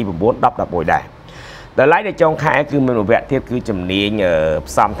ថ្ងៃទី9 10 11ដែរដោយឡែកនៅចុងខែគឺមានវគ្គទៀតគឺជំនាញ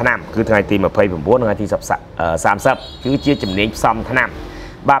ផ្សំថ្នាំគឺថ្ងៃទី29ថ្ងៃទី30គឺជាជំនាញផ្សំថ្នាំ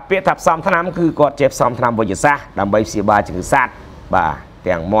បាទពាក្យថាផ្សំថ្នាំគឺគាត់ចេះផ្សំថ្នាំវិទ្យាសាស្ត្រដើម្បីព្យាបាលជំងឺសត្វបាទ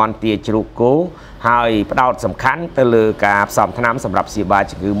ទាំងមន់ទាជ្រូកគោហើយផ្ដោតសំខាន់ទៅលើការផ្សំថ្នាំសម្រាប់ព្យាបាល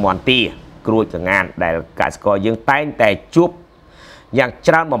ជំងឺមន់ទាគ្រួចកងានដែលកសិករយើងតែងតែជួបយ៉ាង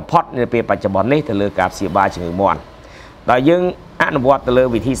ច្រើនបំផុតនៅពេលបច្ចុប្បន្ននេះទៅលើការព្យាបាលជំងឺមន់ដោយយើងអនុវត្តទៅលើ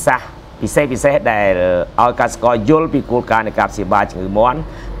វិធីសាស្ត្រពិសេសដែលឲ្យកសិករយល់ពីគោលការណ៍នៃការព្យាបាលជំងឺមន់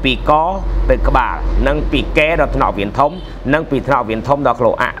ពីកទៅក្បាលនិងពីកែដល់ថ្នាក់វិញ្ញាណធំនិងពីថ្នាក់វិញ្ញាណធំដល់ក្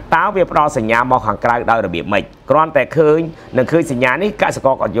លោអាក់តើវាផ្ដល់សញ្ញាមកខាងក្រៅដោយរបៀបម៉េចគ្រាន់តែឃើញសញ្ញានេះកសិក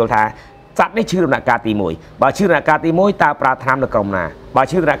រក៏យល់ថាសត្វនេះឈឺដំណាក់កាលទី1បើឈឺដំណាក់កាលទី1តើប្រើថ្នាំនៅក្រុមណាបើ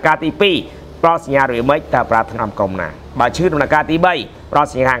ឈឺដំណាក់កាលទី2ផ្ដល់សញ្ញារបៀបម៉េចតើប្រើថ្នាំក្រុមណាបើឈឺដំណាក់កាលទី3ផ្ដល់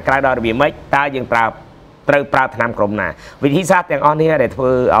សញ្ញាខាងក្រៅដោយរបៀបម៉េចតើយើងត្រូវប្រើថ្នាំក្រុមណាវិធីសាស្ត្រទាំងអស់នេះដែលធ្វើ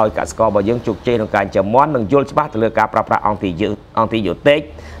ឲ្យកសិកររបស់យើងជោគជ័យក្នុងការចិញ្ចឹមមាន់និងយល់ច្បាស់ទៅលើការប្រើប្រាស់អង់ទីយ៉ូទិក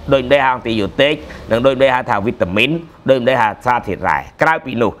ដោយមិនដែលហៅអង់ទីយ៉ូទិកនិងដោយមិនដែលហៅថាវីតាមីនដោយមិនដែលហៅសារធាតុរ៉ែក្រៅ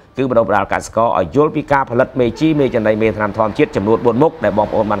ពីនោះគឺបណ្ដុះបណ្ដាលកសិករឲ្យយល់ពីការផលិតមេជីមេចំណីមេថ្នាំធម្មជាតិចំនួន4មុខដែលបង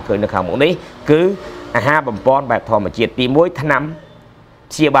ប្អូនបានឃើញនៅខាងមុខនេះគឺអាហារបំពន់បែបធម្មជាតិទី1ថ្នាំ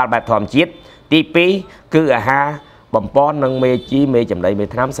ព្យាបាលបែបធម្មជាតិទី2គឺអាហារបំពន់និងមេជីមេចំណីមេ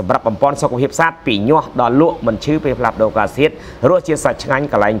ថ្នាំសម្រាប់បំពន់សុខភាពសត្វពីញាស់ដល់លក់មិនឈឺពេលផ្លាប់ដូរកាសធាតុរសជាតិសាច់ឆ្ងាញ់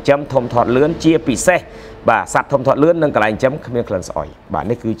កន្លែងចិញ្ចឹមធំធាត់លឿនជាពិសេសបាទសត្វធំធាត់លឿននិងកន្លែងចិញ្ចឹមគ្មានក្លិនស្អុយបាទ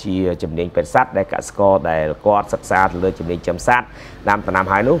នេះគឺជាជំនាញពេទ្យសត្វដែលកសិករដែលគាត់សិក្សាទៅលើជំនាញចិញ្ចឹមសត្វដាំដំណាំ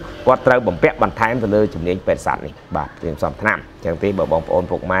ហើយនោះគាត់ត្រូវបំពាក់បន្ថែមទៅលើជំនាញពេទ្យសត្វនេះបាទព្រៀងផ្សំថ្នាំអញ្ចឹងទេបើបងប្អូន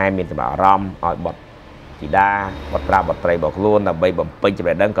ពុកម៉ែមានចំណាប់អារម្មណ៍ឲ្យបត់ជីដាបត់ប្រាបត់ត្រីរបស់ខ្លួនដើម្បីបំពេញចំ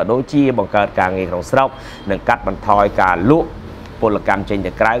ណេះដឹងក៏ដូចជាបង្កើតការងារក្នុងស្រុកនិងកាត់បន្ថយការលក់ពលកម្មចេញ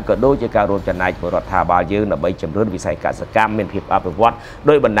ទៅក្រៅក៏ដូចជាការរួមចំណែករបស់រដ្ឋាភិបាលយើងដើម្បីជំរុញវិស័យកសិកម្មមានភាពអភិវឌ្ឍ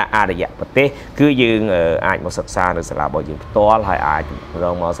ដោយបណ្ដាអរិយប្រទេសគឺយើងអាចមកសិក្សានៅសាលារបស់យើងផ្ទាល់ហើយអាចរ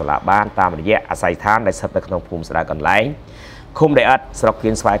ងមកសាលាបានតាមរយៈអាស័យដ្ឋានដែលស្ថិតនៅក្នុងភូមិស្ដៅកន្លែងឃុំដីឥដ្ឋស្រុកគៀ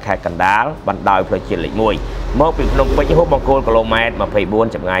នស្វាយខេត្តកណ្ដាលបណ្ដោយផ្លូវជាតិលេខ1មកពីភ្នំពេញហូបបង្គោលគីឡូម៉ែត្រ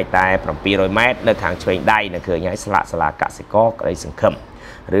24ចម្ងាយតែ700ម៉ែត្រនៅខាងឆ្វេងដៃនៅឃើញហើយស្លាកសាលាកសិករក្តីសង្ឃឹម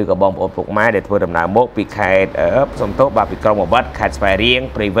ឬក៏បងប្អូនពុកម៉ែដែលធ្វើដំណើរមកពីខេត្តសំទោសបាទពីក្រុងបាវិតខេត្តស្វាយរៀង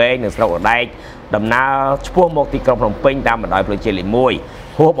ព្រៃវែងនិងស្រុករដែកដំណើរឆ្ពោះមកទីក្រុងភ្នំពេញតាមបណ្ដោយផ្លូវជាតិលេខ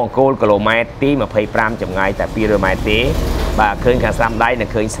1ហូបបង្គោលគីឡូម៉ែត្រទី25ចម្ងាយតែ200ម៉ែត្រទេបាទឃើញខាងស្ដាំដៃនិង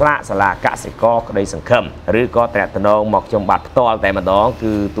ឃើញស្លាកសាលាកសិករក្តីសង្ឃឹមឬក៏តំណងមកខ្ញុំបាទផ្ទាល់តែម្ដង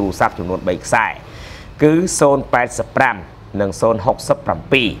គឺទូរស័ព្ទចំនួន3ខ្សែគឺ085និង067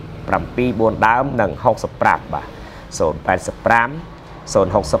 74ដើមនិង65បាទ085 067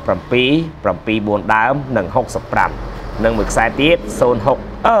 74ដើមនិង65និងមួយខ្សែទៀត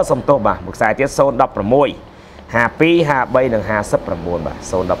06សំទោសបាទមួយខ្សែទៀត016 52 53និង59បាទ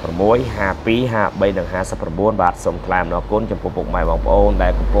016 52 53និង59បាទសូមថ្លែងអំណរគុណចំពោះពុកម៉ែបងប្អូនដែ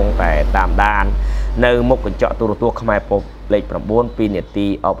លកំពុងតែតាមដាននៅមុខកញ្ចក់ទូរទស្សន៍ខ្មែរប៉ុស្តិ៍លេខ9ពីនីតិ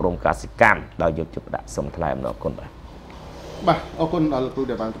អប់រំកសិកម្មដោយយកចិត្តដាក់សូមថ្លែងអំណរគុណបាទអរគុណដល់លោកគ្រូ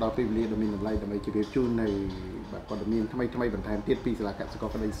ដែលបានផ្ដល់ពេលវេលាដ៏មានតម្លៃដើម្បីជម្រាបជូននៅព័ត៌មានថ្មីបន្ថែមទៀតពីសាលាកសិករ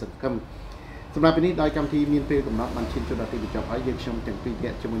ក្តីសង្ឃឹមសម្រាប់ពេលនេះដោយកម្មវិធីមានពេលកំណត់បានឈានចូលដល់ទីបញ្ចប់ហើយយើងខ្ញុំទាំងពីរ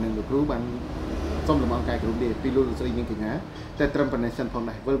នាក់ជាមួយនឹងលោកគ្រូបានសូមលំអរកាយក្រុមនេះពីលោកស្រីនាងកញ្ញាតែត្រឹមប៉ុណ្ណេះសិនផង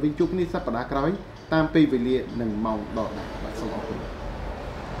ដែរវិលវិញជួបគ្នាសប្តាហ៍ក្រោយតាមពេលវេលានិងម៉ោងដដែលបាទសូមអរគុណ